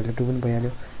b को भ्यालु 2 पनि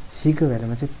भइहाल्यो c को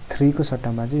भ्यालुमा चाहिँ 3 को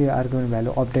सट्टामा चाहिँ यो आर्गुमेन्ट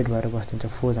भ्यालु अपडेट भएर बस्दिन्छ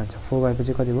 4 जान्छ 4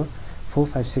 भएपछि कति भयो 4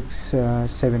 5 6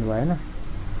 7 भयो हैन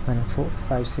हैन 4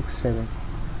 5 6 7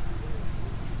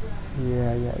 या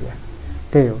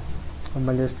त्यही हो अब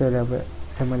मैले जस्तै अब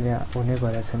मैले हुने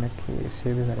गरेको छैन कि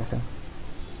सेभै गरेको छैन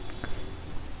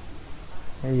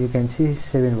यु क्यान सी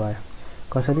 7 भयो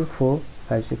कसरी 4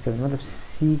 5 6 7 मतलब c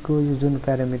को यो जुन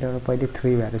प्यारामिटरमा पहिले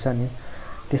 3 भ्यालु छ नि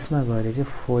त्यसमा गएर चाहिँ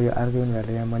 4 यो आर्गुमेन्ट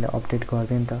भ्यालु यहाँ मैले अपडेट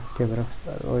गर्दै नि त त्यही भएर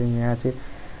यहाँ चाहिँ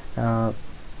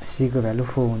c को भ्यालु 4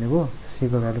 हुने भयो c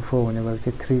को भ्यालु 4 हुने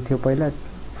भएपछि 3 थियो पहिला 4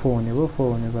 हुने भयो 4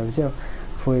 हुने भएपछि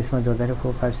 4 यसमा जोड्दाखेरि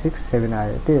 4 5 6 7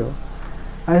 आयो त्यही हो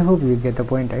I hope you get the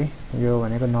point है यो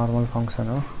भनेको नर्मल फंक्सन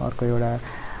हो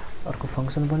अर्को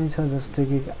फंक्सन पनि छ जस्तै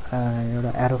कि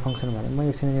एउटा एरो फंक्सन भने म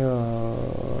एकछिन यो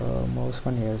माउस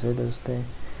पनि हेर्छु है जस्तै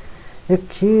यो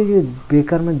के यो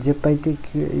बेकारमा जे पाइ त्यो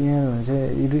यहाँ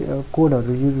चाहिँ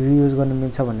कोडहरु रियुज गर्न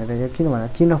मिल्छ भनेर यो किन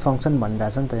फंक्सन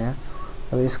भनिरहेछ नि त यहाँ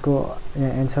अब यसको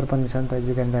यहाँ एन्सर पनि छ नि त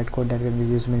you can write code that can be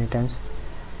use many times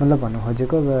मतलब भन्नु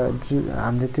खोजेको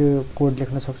हामीले त्यो कोड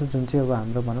लेख्न सक्छौं जुन चाहिँ अब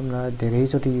हाम्रो भनौं न धेरै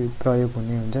चोटी प्रयोग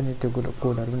हुने हुन्छ नि त्यो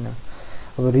कोडहरु पनि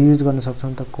अब रियुज गर्न सक्छौं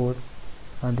नि त कोड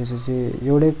अनि त्यसपछि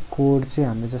एउटै कोड चाहिँ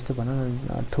हामीले जस्तै भनौं न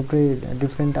थुप्रै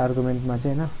डिफरेन्ट आर्गुमेन्टमा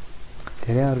चाहिँ हैन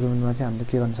धेरै आर्गुमेन्टमा चाहिँ हामीले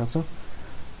के गर्न सक्छौं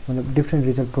मतलब डिफरेन्ट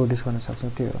रिजल्ट प्रोड्युस गर्न सक्छौं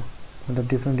त्यो हो मतलब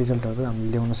डिफरेन्ट रिजल्टहरु हामीले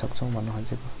ल्याउन सक्छौं भन्नु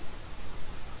खोजेको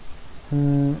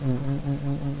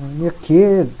यो के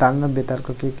ताल्न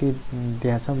बेतारको के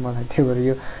दिएछ मलाई त्यो भएर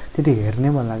यो त्यति हेर्नै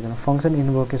मन लाग्दैन फंक्सन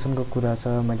इन्भोकेसनको कुरा छ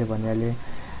मैले भनिहाले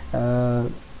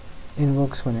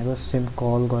इन्भोक्स भनेको सेम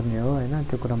कल गर्ने हो हैन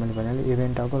त्यो कुरा मैले भनिहाले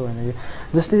इभेन्ट अगर भने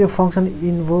जस्तै यो फंक्सन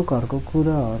इन्भोकहरुको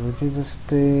कुराहरु चाहिँ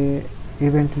जस्तै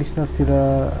इभेन्ट लिस्टनरतिर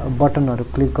बटनहरु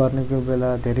क्लिक गर्नेको बेला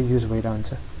धेरै युज भइरहन्छ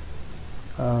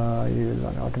यो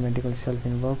भने automatically self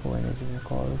invoke when it is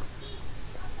call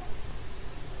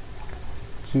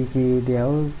के दिया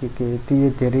हो के त्यो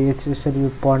धेरै यसरी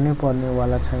पढ्ने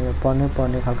वाला छ यो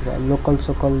पढ्ने खालको लोकल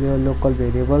सोकल यो लोकल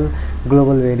भेरिएबल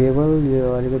ग्लोबल भेरिएबल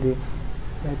यो अलिकति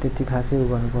त्यति खासै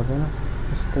गर्नु पर्दैन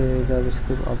जस्तै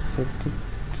जावास्क्रिप्ट अब्जेक्टिभ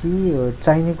के हो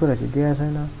चाहिने कुरा चाहिँ दिएको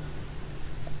छैन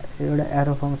एउटा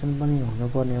एरो फंक्सन पनि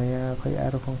हुनुपर्ने हो यहाँ खै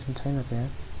एरो फंक्सन छैन त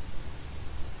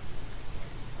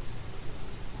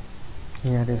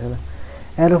यहाँ रहेछ ल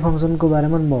एरो फंक्सनको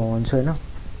बारेमा म भन्छु हैन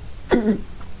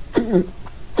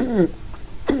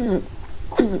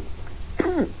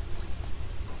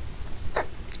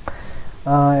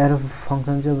एरो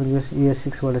फंक्सन चाहिँ अब यस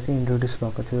ES6 बाट चाहिँ इन्ट्रोड्युस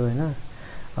भएको थियो हैन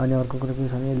अनि अर्को कुरा के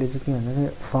छ भने यसले चाहिँ के भन्दाखेरि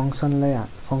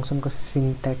फंक्सनको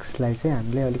सिन्ट्याक्सलाई चाहिँ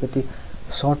हामीले अलिकति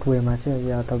सर्ट वेमा चाहिँ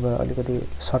या अथवा अलिकति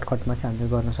सर्टकटमा चाहिँ हामीले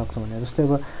गर्न सक्छौं भने जस्तै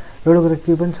अब एउटा कुरा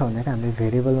के पनि छ भन्दाखेरि हामीले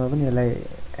भेरिएबलमा पनि यसलाई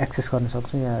एक्सेस गर्न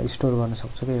सक्छौं या स्टोर गर्न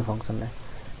सक्छौं के यो फंक्सनलाई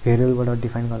भेरिएबलबाट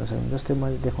डिफाइन गर्न सक्छौं जस्तै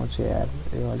मैले देखाउँछु यार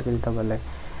यो अलिकति तपाईहरुलाई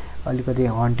अलिकति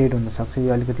हन्टेड हुन सक्छ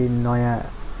यो अलिकति नयाँ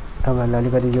तपाईहरुलाई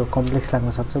अलिकति यो कम्प्लेक्स लाग्न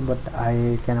सक्छ but I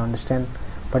can understand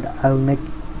but I will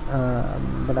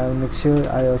make sure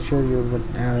I assure you but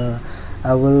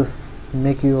I will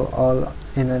make you all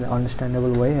in an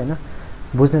understandable way हैन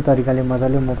बुझ्ने तरिकाले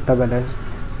मजाले म तपाईहरुलाई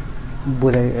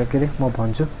बुझाइ के रे म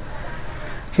भन्छु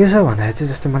के छ भन्दाखेरि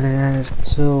चाहिँ जस्तै मैले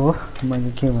सो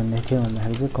मैले के भन्दै थिएँ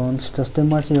भन्दाखेरि चाहिँ कन्स्ट जस्तै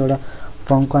म चाहिँ एउटा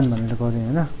फंक्सन भनेर गरेँ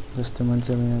हैन जस्तै म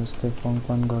चाहिँ यहाँ जस्तै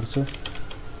फंक्सन गर्छु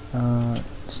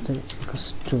जस्तै इक्वल्स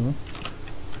टु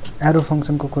एरो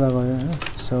फंक्सनको कुरा गरेँ हैन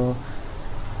सो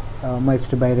म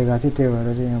एकचोटि बाहिर गएको थिएँ त्यही भएर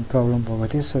चाहिँ यहाँ प्रब्लम भएको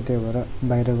थियो सो त्यही भएर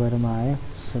बाहिर गएर म आएँ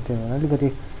सो त्यही भएर अलिकति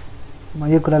म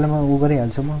यो कुरालाई म उ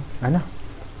गरिहाल्छु म हैन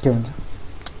के भन्छ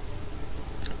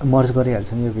मर्ज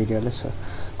गरिहाल्छु नि यो भिडियोले सो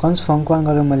कन्स्ट फंक्सन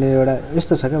गरेर मैले एउटा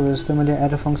यस्तो छ के अब जस्तै मैले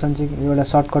एरो फंक्सन चाहिँ एउटा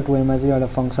सर्टकट वेमा चाहिँ एउटा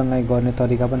फंक्सनलाई गर्ने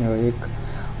तरिका पनि हो एक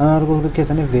अनि अर्को कुरा के छ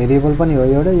भने भेरिएबल पनि हो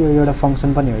एउटा यो एउटा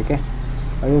फंक्सन पनि हो के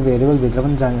यो भेरिएबल भित्र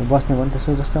पनि जाने बस्ने भयो नि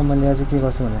त्यसो जस्तो मैले यहाँ चाहिँ के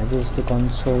गर्छु भन्दा चाहिँ जस्तै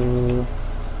कन्सोल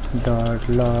डट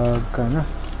लग हैन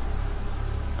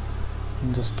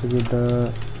जस्तो कि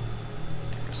द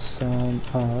सम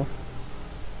अफ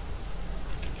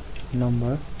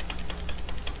नम्बर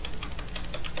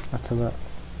अथवा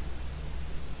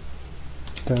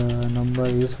द नम्बर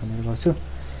इज भनेर गर्छु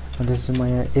अनि त्यसपछि म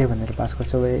यहाँ ए भनेर पास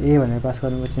गर्छु अब ए भनेर पास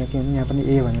गर्नुपर्छ यहाँ के भने यहाँ पनि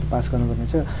ए भनेर पास गर्नुपर्ने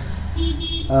छ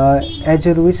एज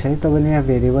योर विश है तपाईले यहाँ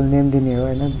भेरिएबल नेम दिने हो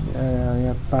हैन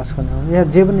यहाँ पास गर्ने हो यहाँ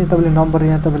जे पनि तपाईले नम्बर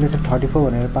यहाँ तपाईले चाहिँ 34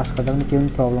 भनेर पास गर्दा पनि केही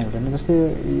पनि प्रब्लम हुँदैन जस्तै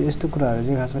यस्तो कुराहरु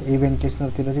चाहिँ खासमा इभेन्ट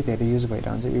लिस्नरतिर चाहिँ धेरै युज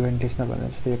भइरहन्छ इभेन्ट लिस्नर भनेर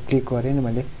जस्तै क्लिक गरे नि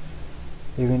मैले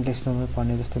इभेन्ट लिस्नरमा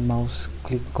पर्ने जस्तै माउस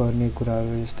क्लिक गर्ने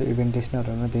कुराहरु यस्तो इभेन्ट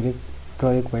लिस्नरहरुमा धेरै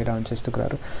प्रयोग भइरहन्छ यस्तो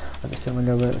कुराहरु जस्तै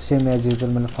मैले अब सेम एज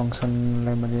युजुअल मैले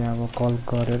फंक्सनलाई मैले यहाँ अब कल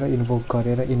गरेर इन्भोक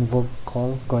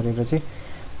कल गरेर चाहिँ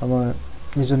अब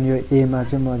यो जुन यो ए मा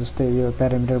चाहिँ म जस्तै यो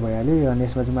प्यारामिटर भइहाल्यो अनि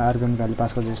यसमा चाहिँ म आर्गुमेन्ट भ्यालु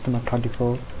पास गर्छु जस्तो म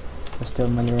 34 जस्तै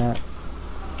मैले यहाँ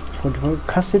 44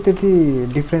 खासै त्यति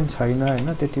डिफरेन्ट छैन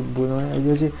हैन त्यति बुझ्नु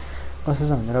यो चाहिँ कस्तो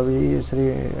छ भन्दा अब यसरी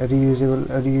रियुजेबल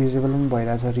पनि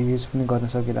भइराछ रियुज पनि गर्न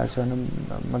सकिराछ हैन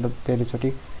मतलब धेरै चोटी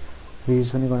रियुज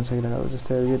पनि गर्न सकिराछ अब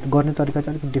जस्तै यो गर्ने तरिका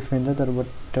चाहिँ अलिक डिफरेन्ट छ तर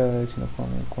बट एकछिन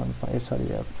function sorry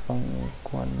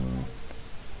function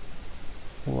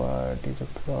what is a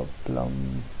problem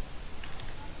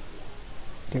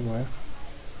के भयो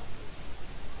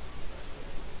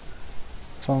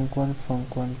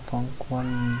function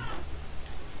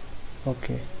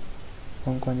okay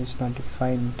function is not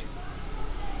defined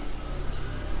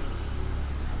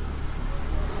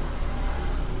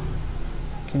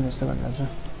किन यस्तो भनिरहेछ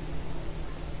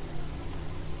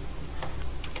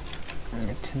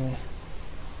एकछिन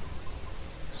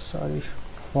सरी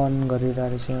फन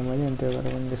गरिरहेको छु मैले अनि त्यही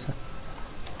भएर पनि रहेछ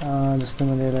जस्तै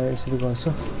मैले यसलाई यसरी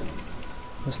गर्छु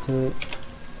जस्तै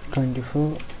 24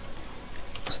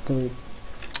 जस्तै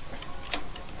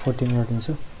 14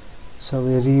 गरिदिन्छु सो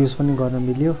यो रियुज पनि गर्न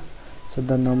मिल्यो so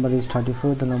the number is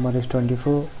 34 the number is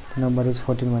 24 the number is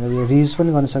 14 भनेर यो रियुज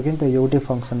पनि गर्न सक्यो नि त एउटै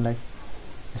फंक्सनलाई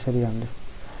यसरी हामीले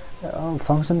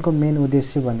फंक्सनको मेन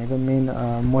उद्देश्य भनेको मेन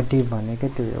मोटिभ भनेको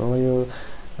त्यो हो यो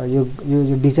यो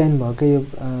यो डिजाइन भएको यो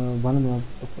भनौं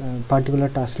न पार्टिकुलर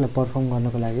टास्कलाई परफर्म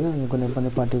गर्नको लागि हो कुनै पनि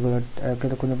पार्टिकुलर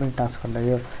कुनै पनि टास्कहरुलाई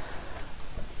यो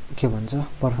के भन्छ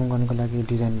परफर्म गर्नको लागि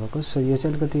डिजाइन भएको सो यो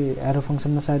चाहिँ अलिकति एरो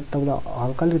फंक्सनमा सायद तपाईलाई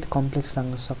हल्का अलिकति कम्प्लेक्स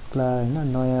लाग्न सक्ला हैन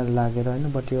नयाँ लागेर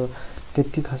हैन बट यो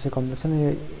त्यति खासै कम्प्लेक्स छैन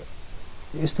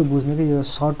यस्तो बुझ्ने कि यो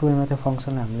सर्ट वेमा त्यो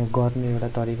फंक्सनलाई हामीले गर्ने एउटा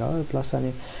तरिका हो प्लस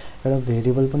अनि एउटा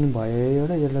भेरिएबल पनि भयो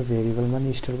एउटा यसलाई भेरिएबलमा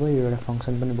नि स्टोर भयो एउटा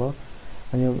फंक्सन पनि भयो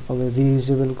अनि अब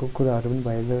रियुजेबलको कुराहरु पनि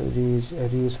भयो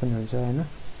रियुज पनि हुन्छ हैन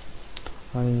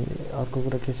अनि अर्को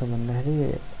कुरा के छ भन्दाखेरि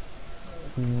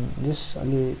जस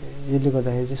अलि यसले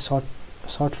गर्दाखेरि चाहिँ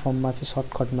सर्ट फर्ममा चाहिँ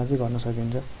सर्टकटमा चाहिँ गर्न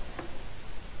सकिन्छ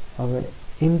अब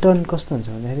इन्टर्न कस्तो हुन्छ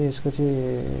भन्दाखेरि यसको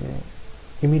चाहिँ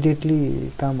इमिडिएटली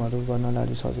कामहरु गर्नलाई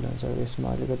अलि सजिलो हुन्छ यसमा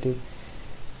अलिकति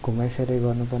घुमाइफेरै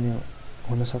गर्नुपर्ने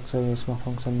हुनसक्छ यसमा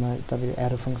फङ्सनमा तपाईँले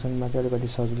एरो फङ्सनमा चाहिँ अलिकति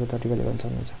सजिलो तरिकाले गर्न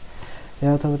सक्नुहुन्छ या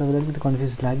अथवा तपाईँलाई अलिकति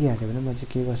कन्फ्युज लागिहाल्यो भने म चाहिँ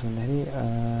के गर्छु भन्दाखेरि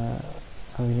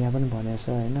अब यहाँ पनि भनेको छ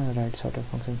होइन राइट सर्ट अफ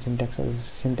फङ्सन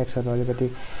सिन्ट्याक्सहरू अलिकति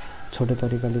छोटो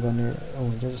तरिकाले गर्ने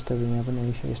हुन्छ जस्तो यहाँ पनि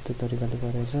यस्तो तरिकाले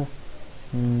गरेछ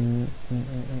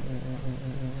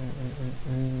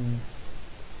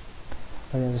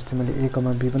जस्तै मैले a,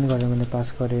 b पनि गरेर मैले पास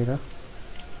गरेर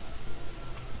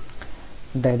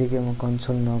डाइरेक्ट म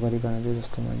कन्सोल नगरिकन चाहिँ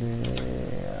जस्तो मैले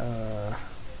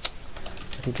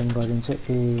रिटर्न गरिदिन्छु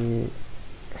a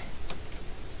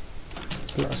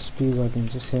प्लस b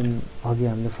गरिदिन्छु सेम अघि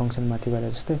हामीले फङ्सन माथि गरे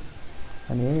जस्तै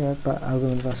अनि है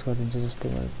आर्गुमेन्ट पास गरिदिन्छु जस्तै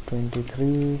मैले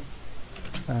 23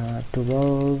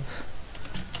 12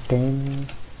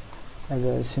 10 एज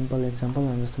अ सिम्पल एक्जाम्पल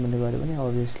अनि जस्तो मैले गरेँ भने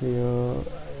अभियसली यो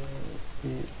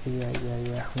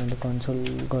मैले कन्सोल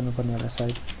गर्नुपर्ने होला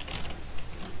सायद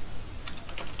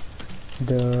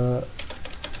the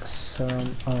some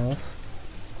of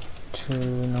to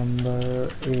number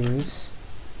is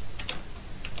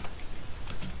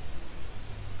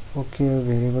okay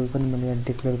variable पनि मैले यहाँ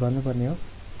डिक्लेयर गर्नुपर्ने हो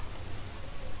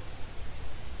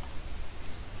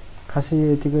खासै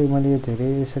यतिकै मैले धेरै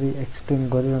यसरी एक्सप्लेन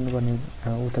गरिरहनु पर्ने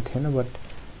उ त थिएन बट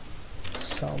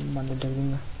सम भनेर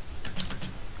देख्दिनँ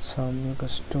सम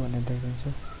कस्तो भनेर देख्दिन्छु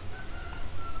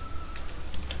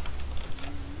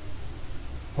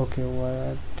okay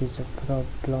what is a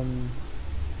problem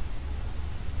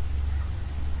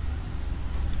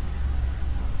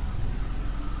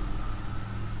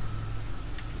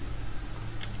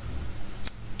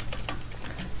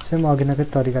same अघिनाकै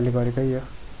तरिकाले गरेकै यो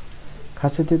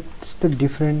खासै त्यस्तो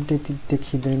डिफ्रेन्ट त्यति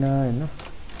देखिँदैन हैन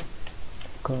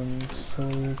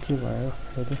कन्सोल के भयो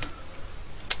फेरि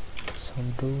सम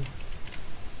टु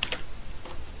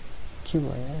के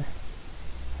भयो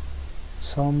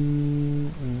सम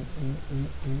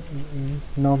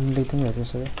नम लेख्दै भयो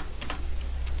सबै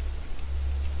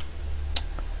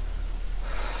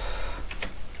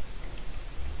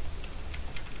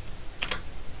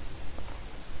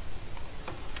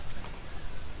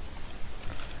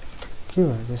के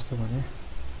भयो जस्तो भने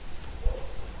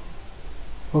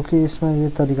ओके यसमा यो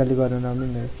तरिकाले गर्न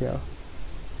नमिल्ने के हो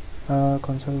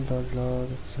कन्सोल डट लग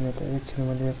एकछिन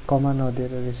मैले कमा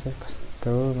नदिएर रहेछ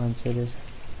कस्तो मान्छे रहेछ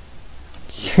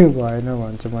के भएन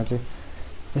भन्छु म चाहिँ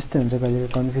यस्तै हुन्छ कहिले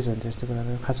कन्फ्युज हुन्छ यस्तो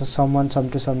कुराहरू खासमा सम 1 सम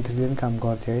 2 सम 3 ले पनि काम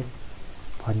गर्थ्यो है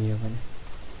भनियो भने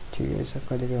ठिकै छ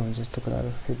कहिलेकाहीँ हुन्छ यस्तो कुराहरू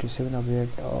 57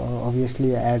 अभियसली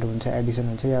एड हुन्छ एडिसन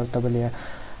हुन्छ या तपाईँले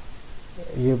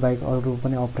यो बाइक अरू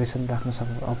पनि अपरेसन राख्न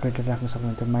सक्नु अपरेटर राख्न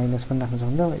सक्नुहुन्छ माइनस पनि राख्न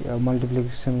सक्नुहुन्छ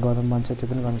मल्टिप्लिकेसन गर्न मन छ त्यो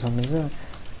पनि गर्न सक्नुहुन्छ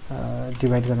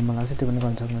डिभाइड गर्न मन लाग्छ त्यो पनि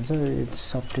गर्न सक्नुहुन्छ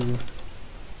इट्स अप टु यु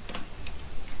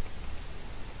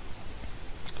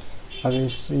अब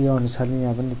यो अनुसारले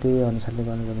यहाँ पनि त्यही अनुसारले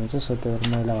गर्नुपर्ने हुन्छ सो त्यो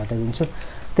मैले हटाइदिन्छु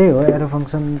त्यही हो एरो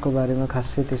फङ्सनको बारेमा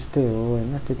खासै त्यस्तै हो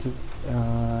हैन त्यति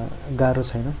गाह्रो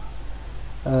छैन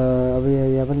अब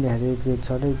यहाँ पनि लेखेको छ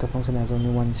the function has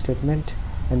only one statement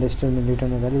and the statement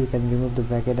return a value you can remove the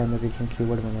bracket and the return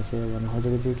keyword भनेर चाहिँ भन्नु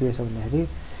खोजेको चाहिँ के छ भन्दाखेरि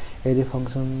यदि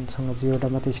फङ्सनसँग चाहिँ एउटा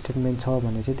मात्रै स्टेटमेन्ट छ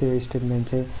भने चाहिँ त्यो स्टेटमेन्ट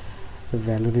चाहिँ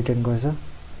भ्यालु रिटर्न गर्छ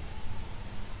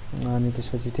अनि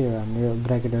त्यसपछि त्यो हामीले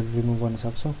ब्राकेटहरु रिमुभ गर्न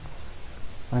सक्छौं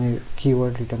अनि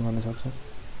किवर्ड रिटर्न गर्न सक्छौं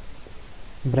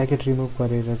ब्राकेट रिमुभ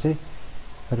गरेर चाहिँ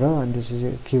र अनि त्यसपछि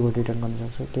किवर्ड रिटर्न गर्न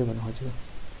सक्छौं त्यो भन्नु खोजेको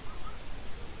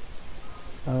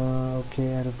ओके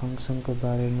एरो फङ्सनको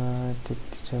बारेमा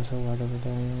त्यति छ वाट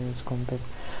इज कम्पेयर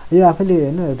यो आफैले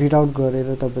हैन रिड आउट गरेर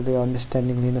तपाईले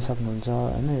अन्डरस्ट्यान्डिङ लिन सक्नुहुन्छ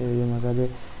हैन यो मजाले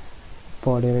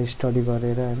पढेर स्टडी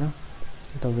गरेर हैन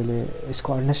तपाईले यसको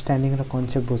अन्डरस्ट्यान्डिङ र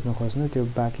कन्सेप्ट बुझ्न खोज्नु त्यो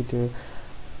बाकी त्यो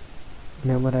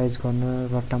मेमोराइज गर्न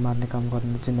रट्टा मार्ने काम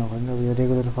गर्न चाहिँ नगर्नु यो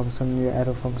रेगुलर फङ्सन यो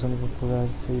एरो फङ्सनको कुरा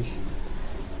चाहिँ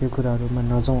यो कुराहरुमा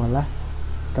नजाउँ होला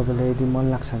तपाईलाई यदि मन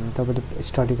लाग्छ भने तपाईले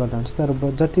स्टडी गर्दा हुन्छ तर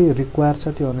जति रिक्वायर छ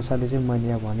त्यो अनुसारले चाहिँ मैले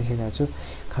यहाँ भनिसकेको छु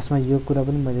खासमा यो कुरा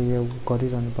पनि मैले यो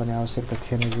गरिरहनु पर्ने आवश्यकता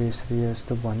थिएन यो यसरी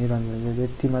यस्तो भनिरहनु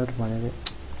यति मात्र भनेर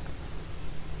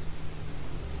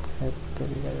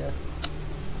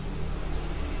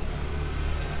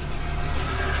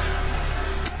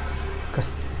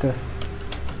कस्तो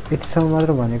यतिसम्म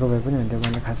मात्र भनेको भए पनि हुन्थ्यो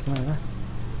मैले खासमा हैन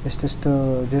यस्तो यस्तो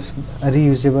जस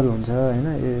रियुजेबल हुन्छ हैन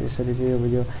यसरी चाहिँ अब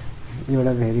यो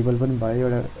एउटा भेरिएबल पनि भयो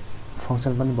एउटा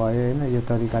फङ्सन पनि भयो हैन यो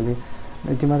तरिकाले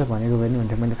यति मात्र भनेको भए नि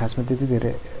हुन्थ्यो मैले खासमा त्यति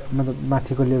धेरै मतलब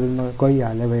माथिको लेभलमा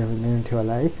गइहाले भए हुन्थ्यो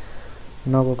होला है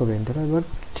नगएको भए हुन्थ्यो बट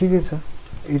ठिकै छ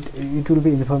it will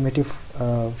be informative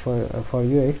for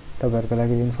you है तपाईहरुको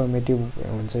लागि इन्फर्मेटिभ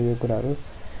हुन्छ यो कुराहरु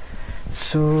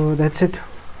so that's it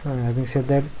having shed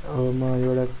that म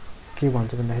एउटा के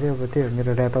भन्छु भन्दाखेरि अब त्यही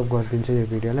मेरो र्याप अप गरिदिन्छु यो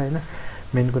भिडियोलाई हैन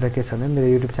मेन कुरा के छ भने मेरो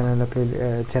युट्युब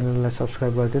च्यानललाई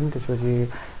सब्स्क्राइब गरिदिनु, त्यसपछि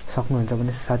सक्नुहुन्छ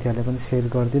भने साथीहरूले पनि सेयर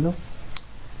गरिदिनु,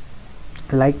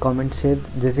 लाइक कमेन्ट सेयर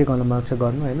जे जे गर्न मन छ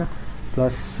गर्नु हैन,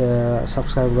 प्लस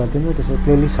सब्स्क्राइब गरिदिनु, त्यसपछि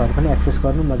प्लेलिस्टहरु पनि एक्सेस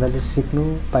गर्नु, मजाले सिक्नु,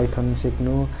 पाइथन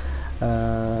सिक्नु,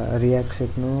 रियाक्ट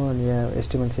सिक्नु, अनि यहाँ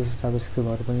एचटीएमएल सीएसएस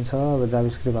जाभास्क्रिप्टहरु पनि छ, अब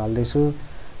जाभास्क्रिप्ट हाल्दै छु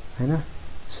हैन।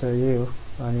 सो यही हो,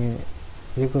 अनि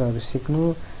यो कुराहरु सिक्नु,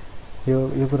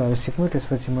 यो कुराहरु सिक्नु,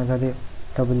 त्यसपछि मजाले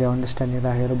तपाईले अन्डरस्ट्यान्डिङ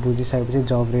राखेर बुझिसकेपछि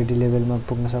जब रेडी लेभलमा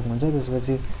पुग्न सक्नुहुन्छ।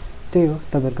 त्यसपछि त्यही हो,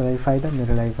 तपाईहरुको लागि फाइदा,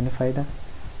 मेरो लागि पनि फाइदा,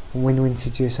 विन विन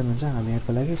सिचुएसन हुन्छ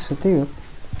हामीहरुको लागि। सो त्यही हो,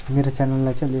 मेरो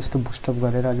च्यानललाई चाहिँ यस्तो बुस्टअप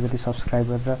गरेर अलिकति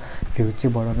सब्स्क्राइबर र भ्युज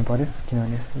चाहिँ बढाउनु पर्यो,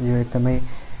 किनभने यो एकदमै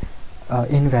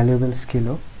इनभ्यालुएबल स्किल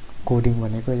हो कोडिङ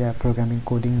भनेको, या प्रोग्रामिङ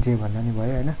कोडिङ जे भन्दा नि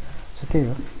भयो हैन। सो त्यही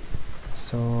हो।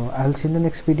 So I will see in the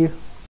next video.